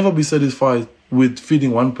 I can never be satisfied with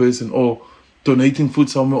feeding one person or donating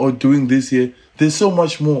food somewhere or doing this here. There's so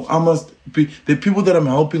much more. The people that I'm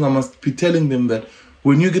helping, I must be telling them that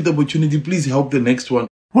when you get the opportunity, please help the next one.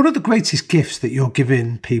 What are the greatest gifts that you're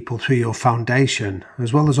giving people through your foundation,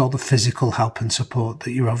 as well as all the physical help and support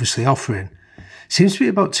that you're obviously offering? Seems to be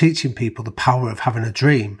about teaching people the power of having a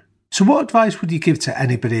dream. So what advice would you give to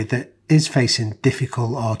anybody that is facing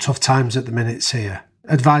difficult or tough times at the minute, Sia.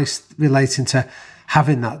 Advice relating to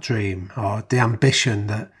having that dream or the ambition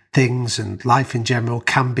that things and life in general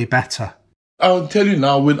can be better. I'll tell you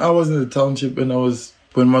now, when I was in the township and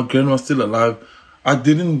when my grandma was still alive, I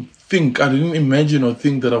didn't imagine or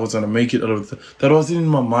think that I was going to make it out of it. That wasn't in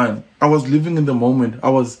my mind. I was living in the moment. I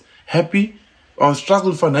was happy. I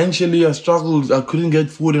struggled financially. I couldn't get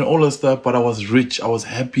food and all that stuff, but I was rich. I was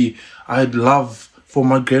happy. I had love for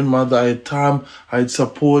my grandmother. I had time. I had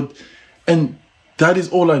support. And that is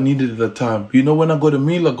all I needed at the time. When I got a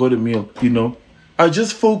meal, I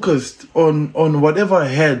just focused on whatever I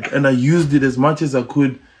had and I used it as much as I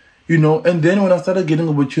could, And then when I started getting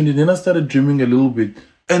opportunity, then I started dreaming a little bit.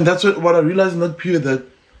 And that's what I realized in that period, that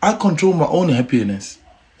I control my own happiness.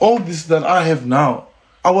 All this that I have now,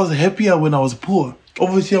 I was happier when I was poor.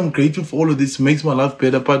 Obviously, I'm grateful for all of this. It makes my life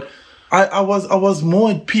better. But I was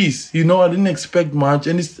more at peace. I didn't expect much.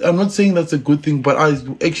 And I'm not saying that's a good thing, but I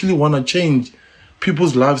actually want to change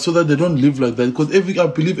people's lives so that they don't live like that. Because I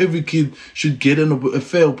believe every kid should get a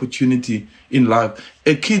fair opportunity in life.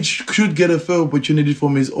 A kid should get a fair opportunity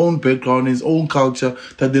from his own background, his own culture,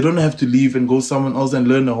 that they don't have to leave and go somewhere else and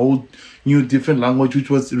learn a whole new different language,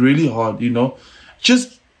 which was really hard,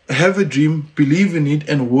 Just have a dream, believe in it,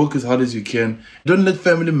 and work as hard as you can. Don't let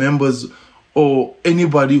family members or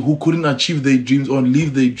anybody who couldn't achieve their dreams or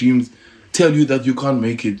live their dreams tell you that you can't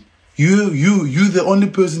make it. You're the only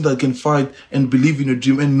person that can fight and believe in your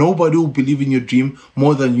dream, and nobody will believe in your dream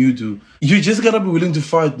more than you do. You just gotta be willing to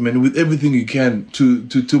fight, man, with everything you can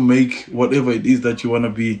to make whatever it is that you want to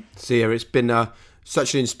be. Sia, it's been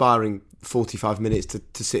such an inspiring 45 minutes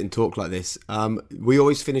to sit and talk like this. We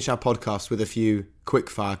always finish our podcast with a few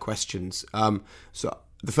quick-fire questions. So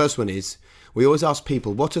the first one is, we always ask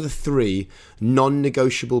people, what are the 3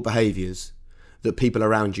 non-negotiable behaviours that people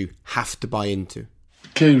around you have to buy into?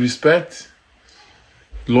 Okay, respect,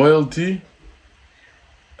 loyalty,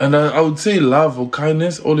 and I would say love or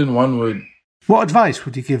kindness, all in one word. What advice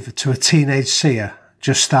would you give to a teenage Sia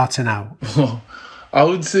just starting out? I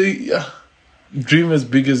would say, dream as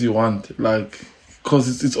big as you want,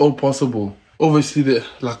 because it's all possible. Obviously,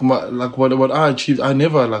 what I achieved, I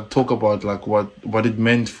never talk about what it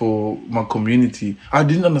meant for my community. I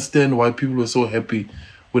didn't understand why people were so happy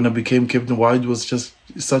when I became captain, why it was just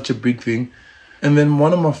such a big thing. And then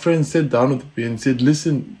one of my friends sat down with me and said,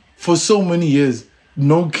 listen, for so many years,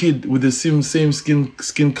 no kid with the same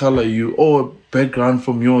skin color you or background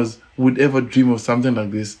from yours would ever dream of something like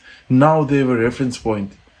this. Now they have a reference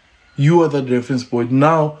point. You are that reference point.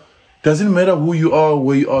 Now, doesn't matter who you are,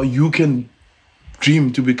 where you are, you can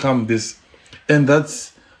dream to become this. And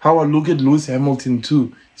that's how I look at Lewis Hamilton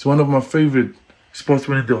too. He's one of my favorite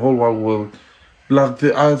sportsmen in the whole wide world.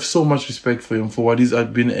 I have so much respect for him, for what he's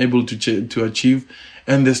been able to achieve.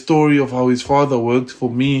 And the story of how his father worked, for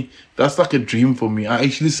me, that's like a dream for me. I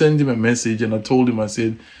actually sent him a message and I told him, I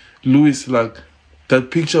said, Lewis,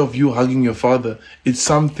 that picture of you hugging your father, it's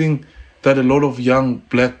something that a lot of young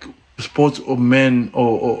black sports or men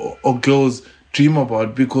or girls dream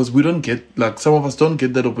about, because we don't get, some of us don't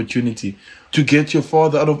get that opportunity to get your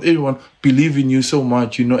father out of everyone believe in you so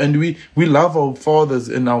much, and we love our fathers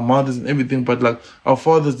and our mothers and everything, but our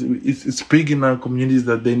fathers, it's big in our communities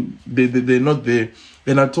that they're not there.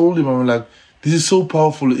 And I told him, I'm like, this is so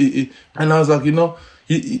powerful. And I was like,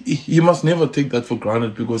 you must never take that for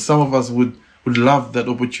granted, because some of us would love that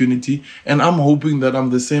opportunity. And I'm hoping that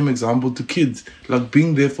I'm the same example to kids,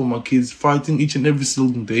 being there for my kids, fighting each and every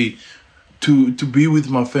single day to be with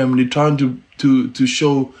my family, trying to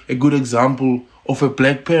show a good example of a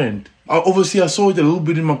black parent. Obviously, I saw it a little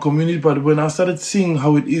bit in my community, but when I started seeing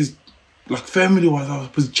how it is, family-wise, I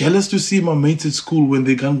was jealous to see my mates at school when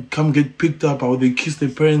they come get picked up, how they kiss their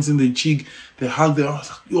parents in their cheek, they hug them. I was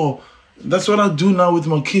like, yo, that's what I do now with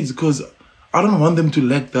my kids, because I don't want them to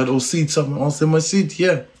lack that or see it somewhere else. They must see it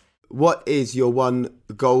here. What is your one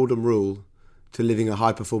golden rule to living a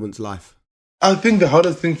high-performance life? I think the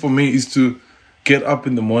hardest thing for me is to get up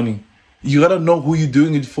in the morning. You gotta know who you're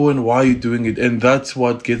doing it for and why you're doing it, and that's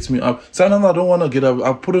what gets me up. Sometimes I don't want to get up.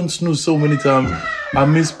 I put on snooze so many times. I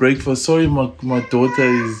miss breakfast. Sorry, my daughter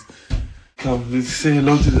is... Let's say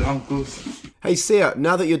hello to the uncles. Hey, Sia,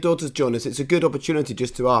 now that your daughter's joined us, it's a good opportunity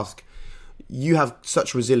just to ask. You have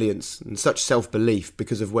such resilience and such self-belief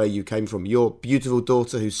because of where you came from. Your beautiful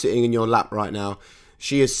daughter who's sitting in your lap right now,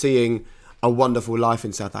 she is seeing a wonderful life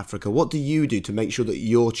in South Africa. What do you do to make sure that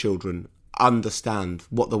your children understand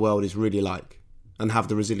what the world is really like and have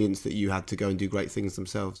the resilience that you had to go and do great things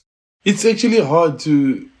themselves? It's actually hard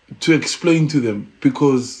to explain to them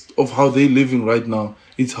because of how they're living right now.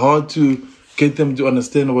 It's hard to get them to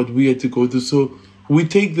understand what we had to go through. So we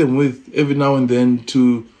take them with every now and then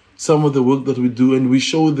to some of the work that we do, and we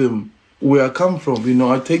show them where I come from.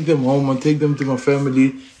 I take them home, I take them to my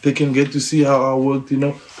family. They can get to see how I worked,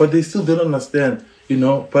 but they still don't understand,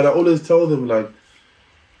 But I always tell them,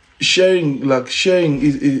 sharing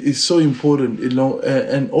is so important,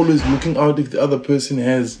 and always looking out if the other person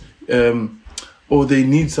has or they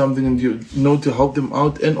need something, and to help them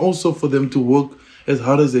out, and also for them to work as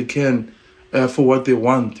hard as they can for what they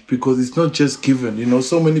want, because it's not just given.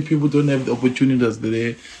 So many people don't have the opportunities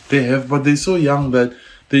that they have, but they're so young that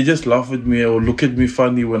they just laugh at me or look at me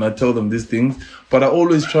funny when I tell them these things. But I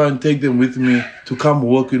always try and take them with me to come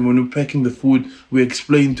work. And when we're packing the food, we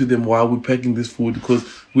explain to them why we're packing this food, because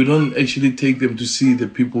we don't actually take them to see the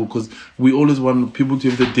people, because we always want people to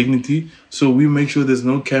have the dignity. So we make sure there's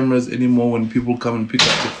no cameras anymore when people come and pick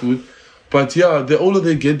up the food. But yeah, the older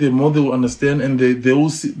they get, the more they will understand, and they all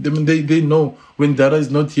see, they know when Dada is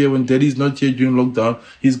not here, when Daddy is not here during lockdown,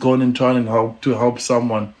 he's gone and trying to help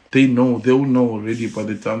someone. They all know already by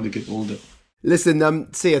the time they get older.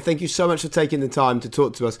 Listen, Sia, thank you so much for taking the time to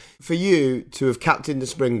talk to us. For you to have captained the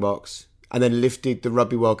Springboks and then lifted the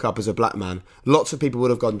Rugby World Cup as a black man, lots of people would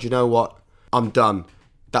have gone, do you know what? I'm done.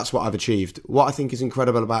 That's what I've achieved. What I think is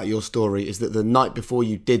incredible about your story is that the night before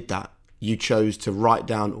you did that, you chose to write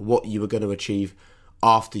down what you were going to achieve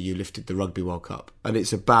after you lifted the Rugby World Cup. And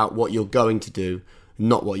it's about what you're going to do,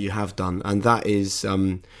 not what you have done. And that is,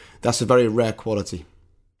 that's a very rare quality.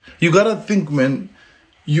 You gotta think, man,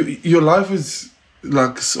 your life is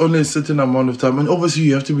only a certain amount of time, and obviously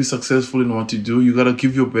you have to be successful in what you do. You gotta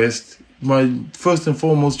give your best. My first and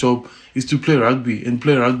foremost job is to play rugby, and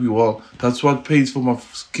play rugby well. That's what pays for my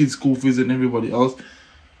kids' school fees and everybody else.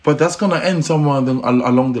 But that's gonna end somewhere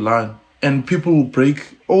along the line. And people will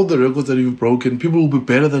break all the records that you've broken. People will be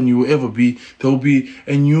better than you will ever be. There will be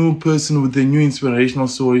a new person with a new inspirational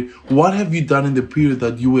story. What have you done in the period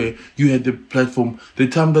that you had the platform, the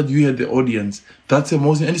time that you had the audience? That's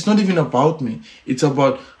emotional. And it's not even about me. It's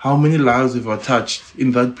about how many lives have I touched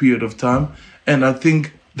in that period of time. And I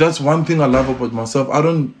think that's one thing I love about myself. I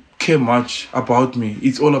don't care much about me.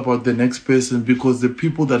 It's all about the next person, because the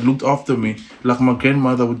people that looked after me, like my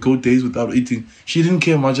grandmother would go days without eating. She didn't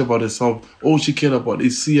care much about herself. All she cared about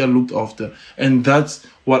is Sia looked after. And that's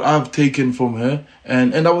what I've taken from her.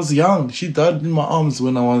 And I was young. She died in my arms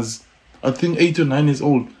when I was, I think, 8 or 9 years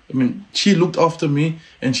old. I mean, she looked after me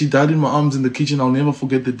and she died in my arms in the kitchen. I'll never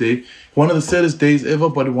forget the day. One of the saddest days ever,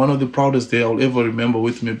 but one of the proudest days I'll ever remember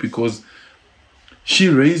with me, because she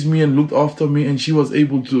raised me and looked after me, and she was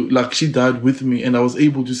able to, she died with me, and I was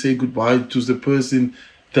able to say goodbye to the person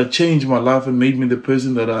that changed my life and made me the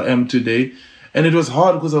person that I am today. And it was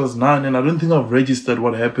hard because I was 9, and I don't think I've registered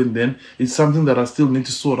what happened then. It's something that I still need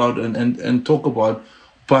to sort out and talk about.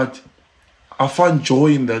 But I find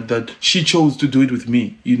joy in that she chose to do it with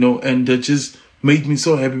me, and that just made me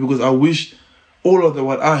so happy, because I wish all of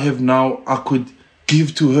what I have now, I could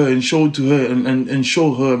give to her and show to her and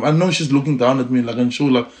show her. I know she's looking down at me and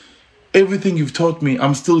show everything you've taught me,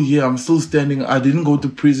 I'm still here, I'm still standing, I didn't go to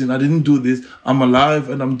prison, I didn't do this, I'm alive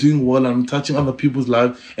and I'm doing well, and I'm touching other people's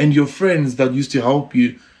lives, and your friends that used to help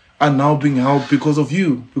you are now being helped because of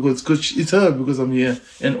you, because it's her, because I'm here,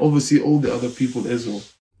 and obviously all the other people as well.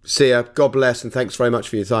 Sia, God bless, and thanks very much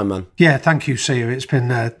for your time, man. Yeah, thank you, Sia. It's been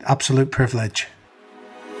an absolute privilege.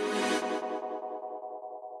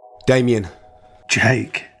 Damien.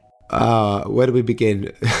 Jake. Where do we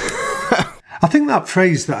begin? I think that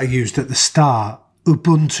phrase that I used at the start,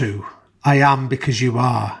 Ubuntu, I am because you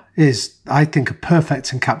are, is, I think, a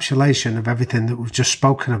perfect encapsulation of everything that we've just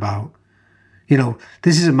spoken about.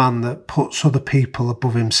 This is a man that puts other people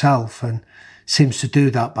above himself and seems to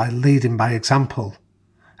do that by leading by example.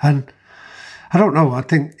 And I don't know, I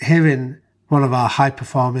think hearing one of our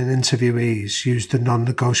high-performing interviewees use the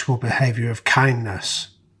non-negotiable behaviour of kindness,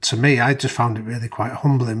 to me, I just found it really quite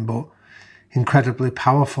humbling, but incredibly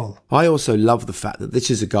powerful. I also love the fact that this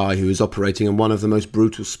is a guy who is operating in one of the most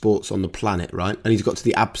brutal sports on the planet, right? And he's got to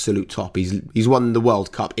the absolute top. He's won the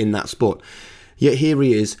World Cup in that sport. Yet here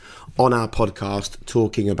he is on our podcast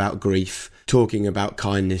talking about grief, talking about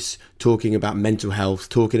kindness, talking about mental health,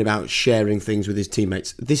 talking about sharing things with his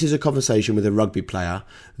teammates. This is a conversation with a rugby player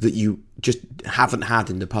that you just haven't had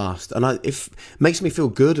in the past. And it makes me feel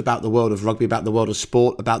good about the world of rugby, about the world of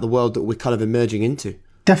sport, about the world that we're kind of emerging into.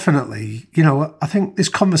 Definitely. I think this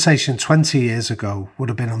conversation 20 years ago would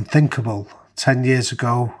have been unthinkable. 10 years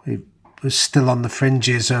ago, it was still on the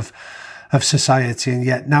fringes of society. And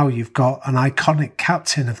yet now you've got an iconic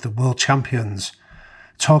captain of the world champions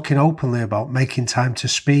talking openly about making time to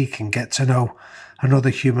speak and get to know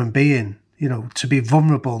another human being, to be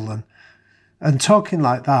vulnerable and talking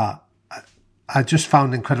like that. I just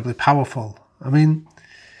found incredibly powerful. I mean,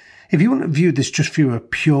 if you want to view this just through a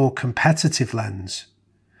pure competitive lens,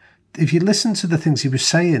 if you listen to the things he was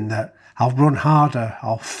saying, that I'll run harder,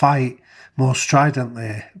 I'll fight more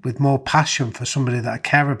stridently, with more passion for somebody that I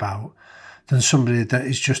care about than somebody that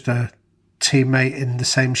is just a teammate in the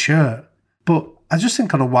same shirt. But I just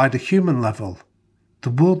think on a wider human level, the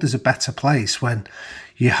world is a better place when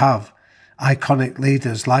you have iconic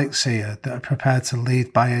leaders like Sia that are prepared to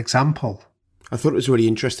lead by example. I thought it was really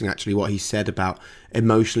interesting, actually, what he said about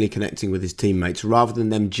emotionally connecting with his teammates. Rather than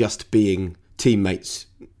them just being teammates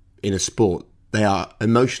in a sport, they are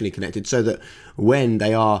emotionally connected, so that when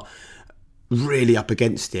they are really up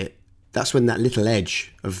against it, that's when that little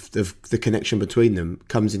edge of the connection between them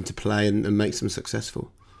comes into play and makes them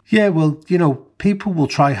successful. Yeah, well, people will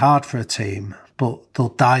try hard for a team, but they'll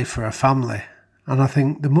die for a family. And I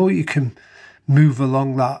think the more you can move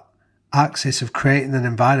along that axis of creating an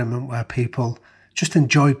environment where people just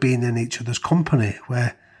enjoy being in each other's company,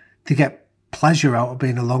 where they get pleasure out of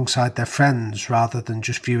being alongside their friends rather than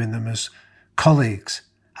just viewing them as colleagues,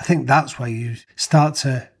 I think that's where you start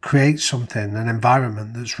to create something, an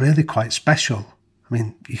environment that's really quite special. I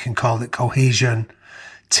mean, you can call it cohesion,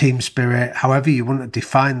 team spirit, however you want to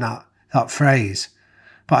define that phrase.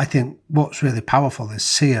 But I think what's really powerful is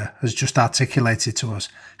Sia has just articulated to us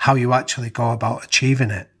how you actually go about achieving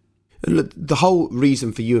it. And the whole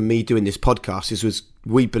reason for you and me doing this podcast was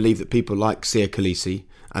we believe that people like Sia Kolisi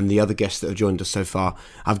and the other guests that have joined us so far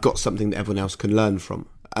have got something that everyone else can learn from.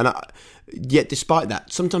 And yet, despite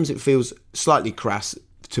that, sometimes it feels slightly crass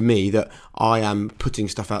to me that I am putting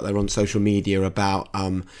stuff out there on social media about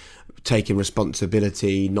taking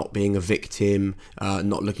responsibility, not being a victim,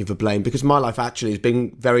 not looking for blame, because my life actually has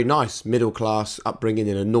been very nice, middle class upbringing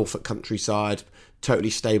in a Norfolk countryside, totally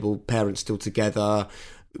stable, parents still together.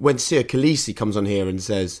 When Sia Kolisi comes on here and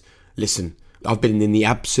says, listen, I've been in the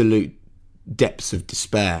absolute depths of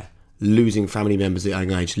despair, losing family members at a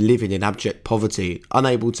young age, living in abject poverty,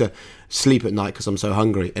 unable to sleep at night because I'm so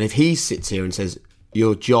hungry. And if he sits here and says,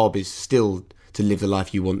 your job is still to live the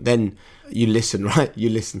life you want, then you listen, right? You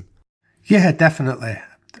listen. Yeah, definitely.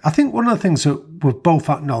 I think one of the things that we've both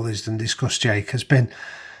acknowledged and discussed, Jake, has been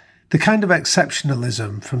the kind of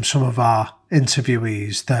exceptionalism from some of our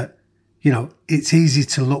interviewees that, it's easy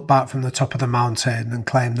to look back from the top of the mountain and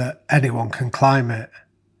claim that anyone can climb it.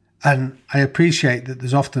 And I appreciate that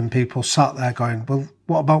there's often people sat there going, well,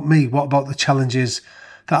 what about me? What about the challenges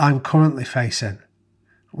that I'm currently facing?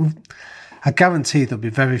 Well, I guarantee there'll be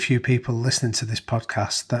very few people listening to this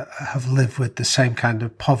podcast that have lived with the same kind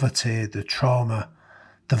of poverty, the trauma,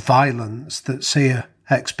 the violence that Sia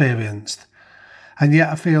experienced. And yet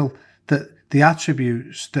I feel that the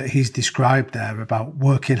attributes that he's described there about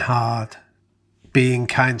working hard, being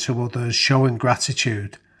kind to others, showing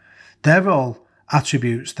gratitude, they're all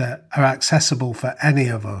attributes that are accessible for any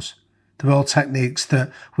of us. They're all techniques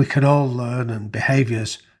that we can all learn and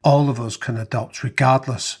behaviours all of us can adopt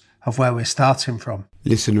regardless of where we're starting from.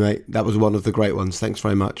 Listen, mate, that was one of the great ones. Thanks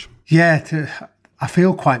very much. Yeah, I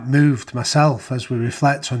feel quite moved myself as we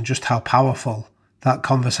reflect on just how powerful that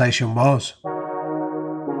conversation was.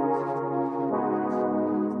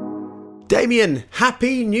 Damien,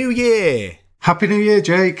 Happy New Year! Happy New Year,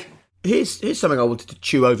 Jake. Here's something I wanted to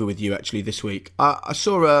chew over with you actually this week. I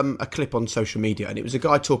saw a clip on social media and it was a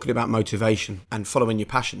guy talking about motivation and following your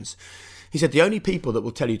passions. He said the only people that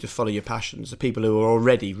will tell you to follow your passions are people who are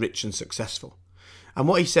already rich and successful. And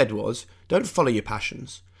what he said was, don't follow your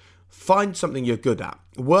passions. Find something you're good at.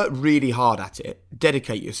 Work really hard at it.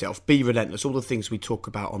 Dedicate yourself. Be relentless. All the things we talk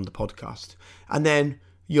about on the podcast. And then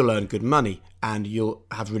you'll earn good money and you'll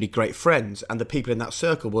have really great friends. And the people in that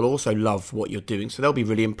circle will also love what you're doing. So they'll be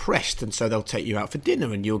really impressed. And so they'll take you out for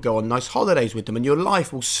dinner and you'll go on nice holidays with them. And your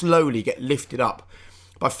life will slowly get lifted up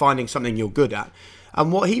by finding something you're good at.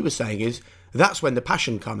 And what he was saying is that's when the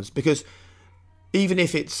passion comes, because even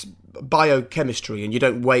if it's biochemistry and you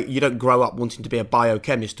don't grow up wanting to be a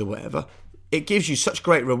biochemist or whatever, it gives you such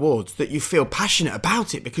great rewards that you feel passionate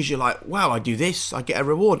about it because you're like, wow, I do this, I get a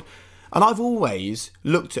reward. And I've always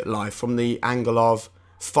looked at life from the angle of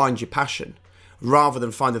find your passion rather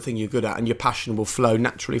than find the thing you're good at and your passion will flow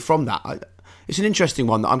naturally from that. It's an interesting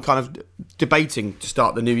one that I'm kind of debating to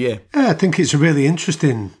start the new year. Yeah, I think it's a really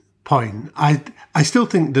interesting point. I still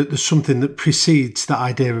think that there's something that precedes that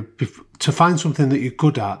idea of to find something that you're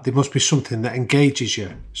good at, there must be something that engages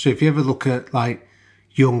you. So if you ever look at like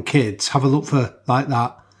young kids, have a look for like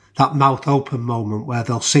that mouth open moment where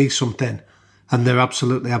they'll see something and they're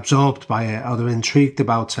absolutely absorbed by it or they're intrigued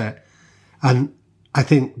about it. And I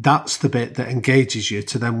think that's the bit that engages you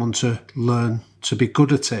to then want to learn to be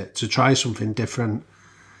good at it, to try something different.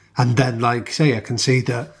 And then, like say, I can see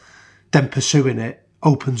that then pursuing it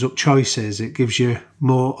opens up choices. It gives you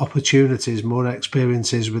more opportunities, more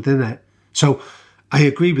experiences within it. So I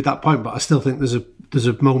agree with that point, but I still think there's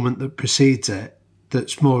a moment that precedes it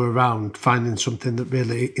that's more around finding something that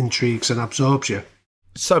really intrigues and absorbs you.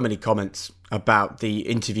 So many comments about the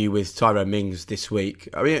interview with Tyrone Mings this week.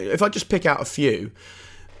 I mean, if I just pick out a few,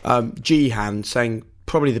 Jihan saying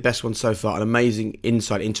probably the best one so far, an amazing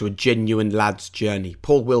insight into a genuine lad's journey.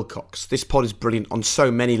 Paul Wilcox, this pod is brilliant on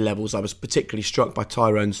so many levels. I was particularly struck by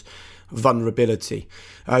Tyrone's vulnerability.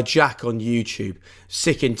 Jack on YouTube,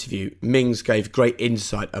 sick interview. Mings gave great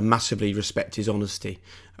insight and massively respect his honesty.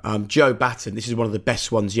 Joe Batten, this is one of the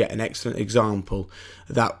best ones yet, an excellent example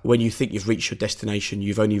that when you think you've reached your destination,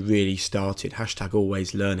 you've only really started. #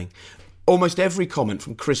 always learning. Almost every comment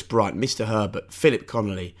from Chris Bright, Mr. Herbert, Philip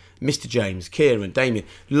Connolly, Mr. James, Kieran, Damien,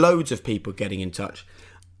 loads of people getting in touch,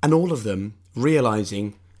 and all of them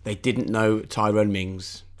realising they didn't know Tyrone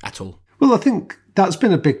Mings at all. Well, I think that's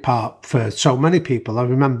been a big part for so many people. I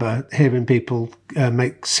remember hearing people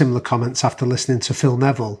make similar comments after listening to Phil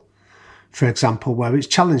Neville, for example, where it's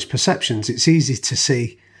challenged perceptions. It's easy to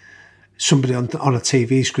see somebody on a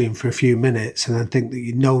TV screen for a few minutes and then think that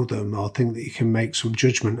you know them or think that you can make some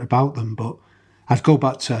judgment about them. But I'd go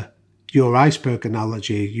back to your iceberg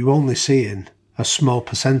analogy. You're only seeing a small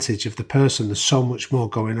percentage of the person. There's so much more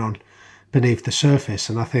going on beneath the surface.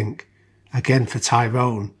 And I think, again, for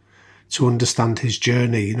Tyrone, to understand his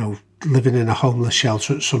journey, you know, living in a homeless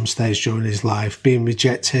shelter at some stage during his life, being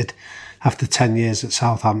rejected after 10 years at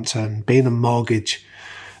Southampton, being a mortgage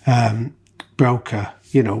broker,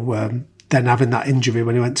 you know, then having that injury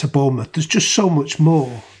when he went to Bournemouth. There's just so much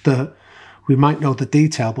more that we might know the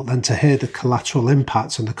detail, but then to hear the collateral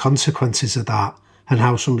impacts and the consequences of that and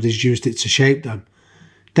how somebody's used it to shape them,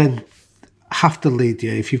 then have to lead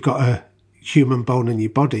you, if you've got a human bone in your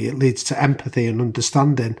body, it leads to empathy and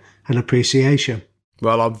understanding and appreciation.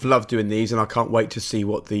 Well, I've loved doing these and I can't wait to see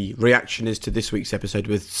what the reaction is to this week's episode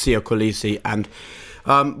with Sio Kolisi. And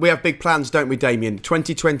we have big plans, don't we, Damien?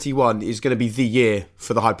 2021 is going to be the year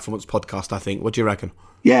for the High Performance Podcast, I think. What do you reckon?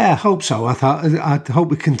 Yeah, I hope so. I hope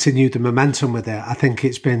we continue the momentum with it. I think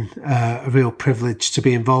it's been a real privilege to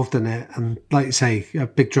be involved in it. And like you say, a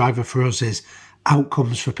big driver for us is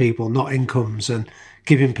outcomes for people, not incomes, and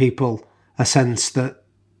giving people a sense that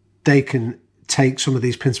they can take some of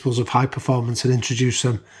these principles of high performance and introduce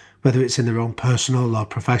them, whether it's in their own personal or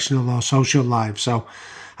professional or social lives. So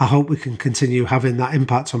I hope we can continue having that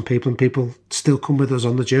impact on people and people still come with us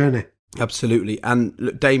on the journey. Absolutely. And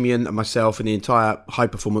look, Damien and myself and the entire High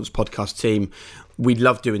Performance Podcast team, we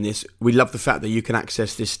love doing this. We love the fact that you can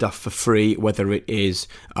access this stuff for free, whether it is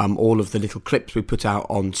all of the little clips we put out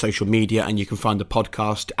on social media, and you can find the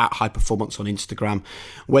podcast at High Performance on Instagram,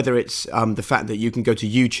 whether it's the fact that you can go to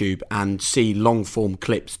YouTube and see long form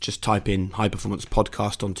clips, just type in High Performance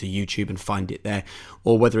Podcast onto YouTube and find it there,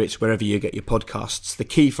 or whether it's wherever you get your podcasts. The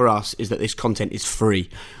key for us is that this content is free.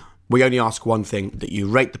 We only ask one thing, that you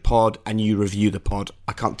rate the pod and you review the pod.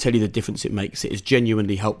 I can't tell you the difference it makes. It is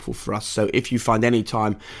genuinely helpful for us. So if you find any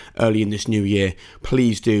time early in this new year,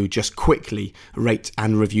 please do just quickly rate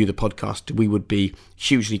and review the podcast. We would be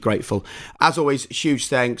hugely grateful. As always, huge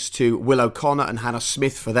thanks to Will O'Connor and Hannah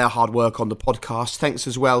Smith for their hard work on the podcast. Thanks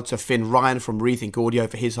as well to Finn Ryan from Rethink Audio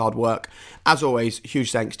for his hard work. As always,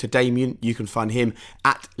 huge thanks to Damien. You can find him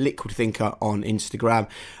at Liquid Thinker on Instagram.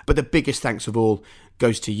 But the biggest thanks of all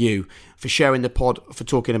goes to you for sharing the pod, for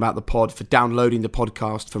talking about the pod, for downloading the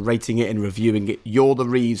podcast, for rating it and reviewing it. You're the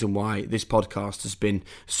reason why this podcast has been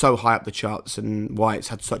so high up the charts and why it's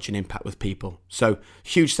had such an impact with people. So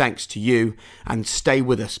huge thanks to you, and stay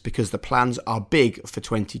with us because the plans are big for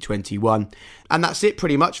 2021. And that's it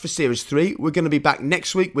pretty much for Series 3. We're going to be back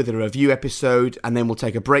next week with a review episode, and then we'll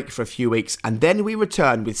take a break for a few weeks, and then we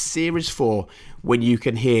return with Series 4 when you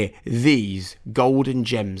can hear these golden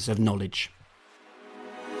gems of knowledge.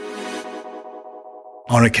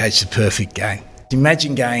 Honour-coach the perfect game.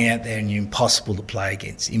 Imagine going out there and you're impossible to play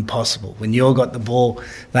against. Impossible. When you've got the ball,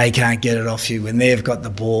 they can't get it off you. When they've got the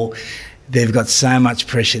ball, they've got so much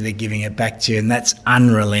pressure, they're giving it back to you, and that's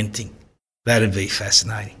unrelenting. That'd be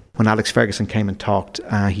fascinating. When Alex Ferguson came and talked,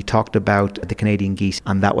 he talked about the Canadian geese,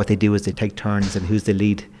 and that what they do is they take turns and who's the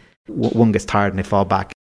lead. One gets tired and they fall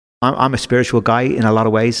back. I'm a spiritual guy in a lot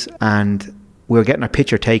of ways, and we were getting our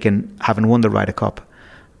picture taken having won the Ryder Cup.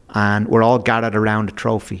 And we're all gathered around a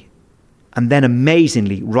trophy. And then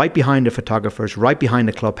amazingly, right behind the photographers, right behind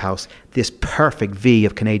the clubhouse, this perfect V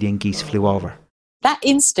of Canadian geese flew over. That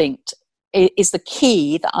instinct is the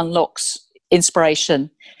key that unlocks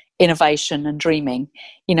inspiration, innovation and dreaming.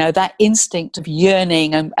 You know, that instinct of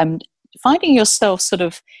yearning and finding yourself sort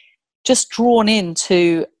of just drawn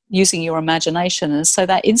into using your imagination. And so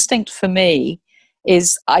that instinct for me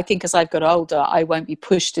is, I think as I've got older, I won't be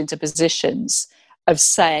pushed into positions of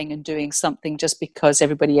saying and doing something just because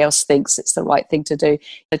everybody else thinks it's the right thing to do.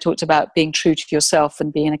 I talked about being true to yourself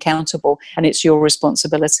and being accountable, and it's your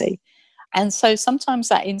responsibility. And so sometimes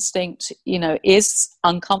that instinct, is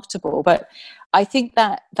uncomfortable, but I think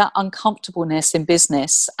that uncomfortableness in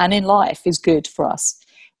business and in life is good for us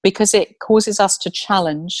because it causes us to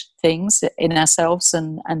challenge things in ourselves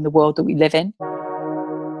and the world that we live in.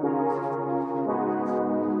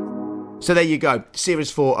 So there you go,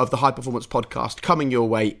 Series 4 of the High Performance Podcast coming your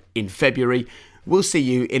way in February. We'll see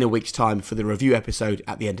you in a week's time for the review episode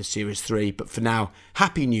at the end of Series 3. But for now,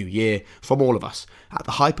 Happy New Year from all of us at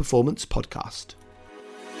the High Performance Podcast.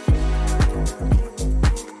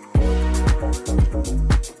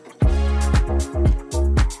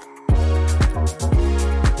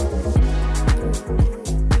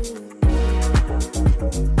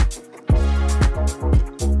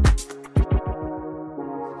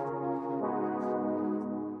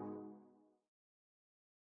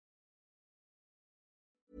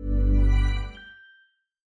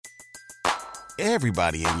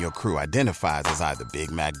 Everybody in your crew identifies as either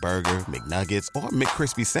Big Mac Burger, McNuggets, or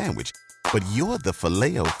McCrispy Sandwich. But you're the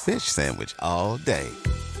Filet-O-Fish Sandwich all day.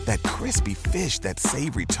 That crispy fish, that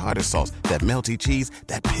savory tartar sauce, that melty cheese,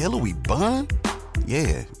 that pillowy bun.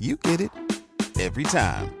 Yeah, you get it. Every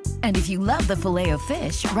time. And if you love the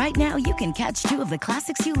Filet-O-Fish, right now you can catch 2 of the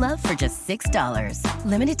classics you love for just $6.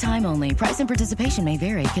 Limited time only. Price and participation may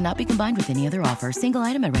vary. Cannot be combined with any other offer. Single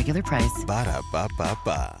item at regular price.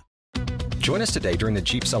 Ba-da-ba-ba-ba. Join us today during the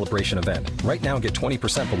Jeep Celebration event. Right now, get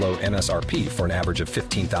 20% below MSRP for an average of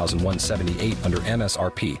 $15,178 under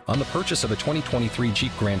MSRP on the purchase of a 2023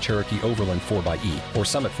 Jeep Grand Cherokee Overland 4xE or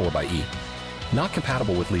Summit 4xE. Not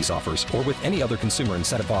compatible with lease offers or with any other consumer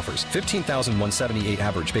incentive offers. $15,178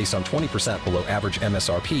 average based on 20% below average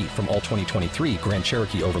MSRP from all 2023 Grand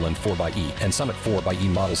Cherokee Overland 4xE and Summit 4xE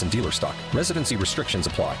models in dealer stock. Residency restrictions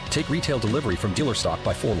apply. Take retail delivery from dealer stock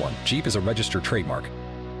by 4/1. Jeep is a registered trademark.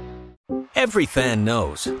 Every fan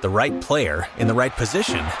knows the right player in the right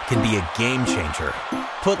position can be a game changer.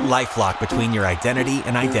 Put LifeLock between your identity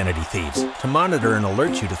and identity thieves to monitor and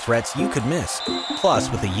alert you to threats you could miss. Plus,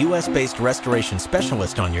 with a U.S.-based restoration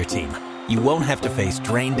specialist on your team, you won't have to face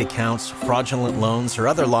drained accounts, fraudulent loans, or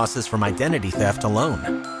other losses from identity theft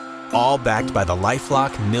alone. All backed by the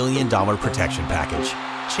LifeLock $1 Million Protection Package.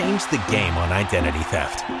 Change the game on identity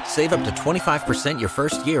theft. Save up to 25% your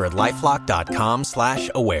first year at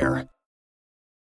LifeLock.com/aware.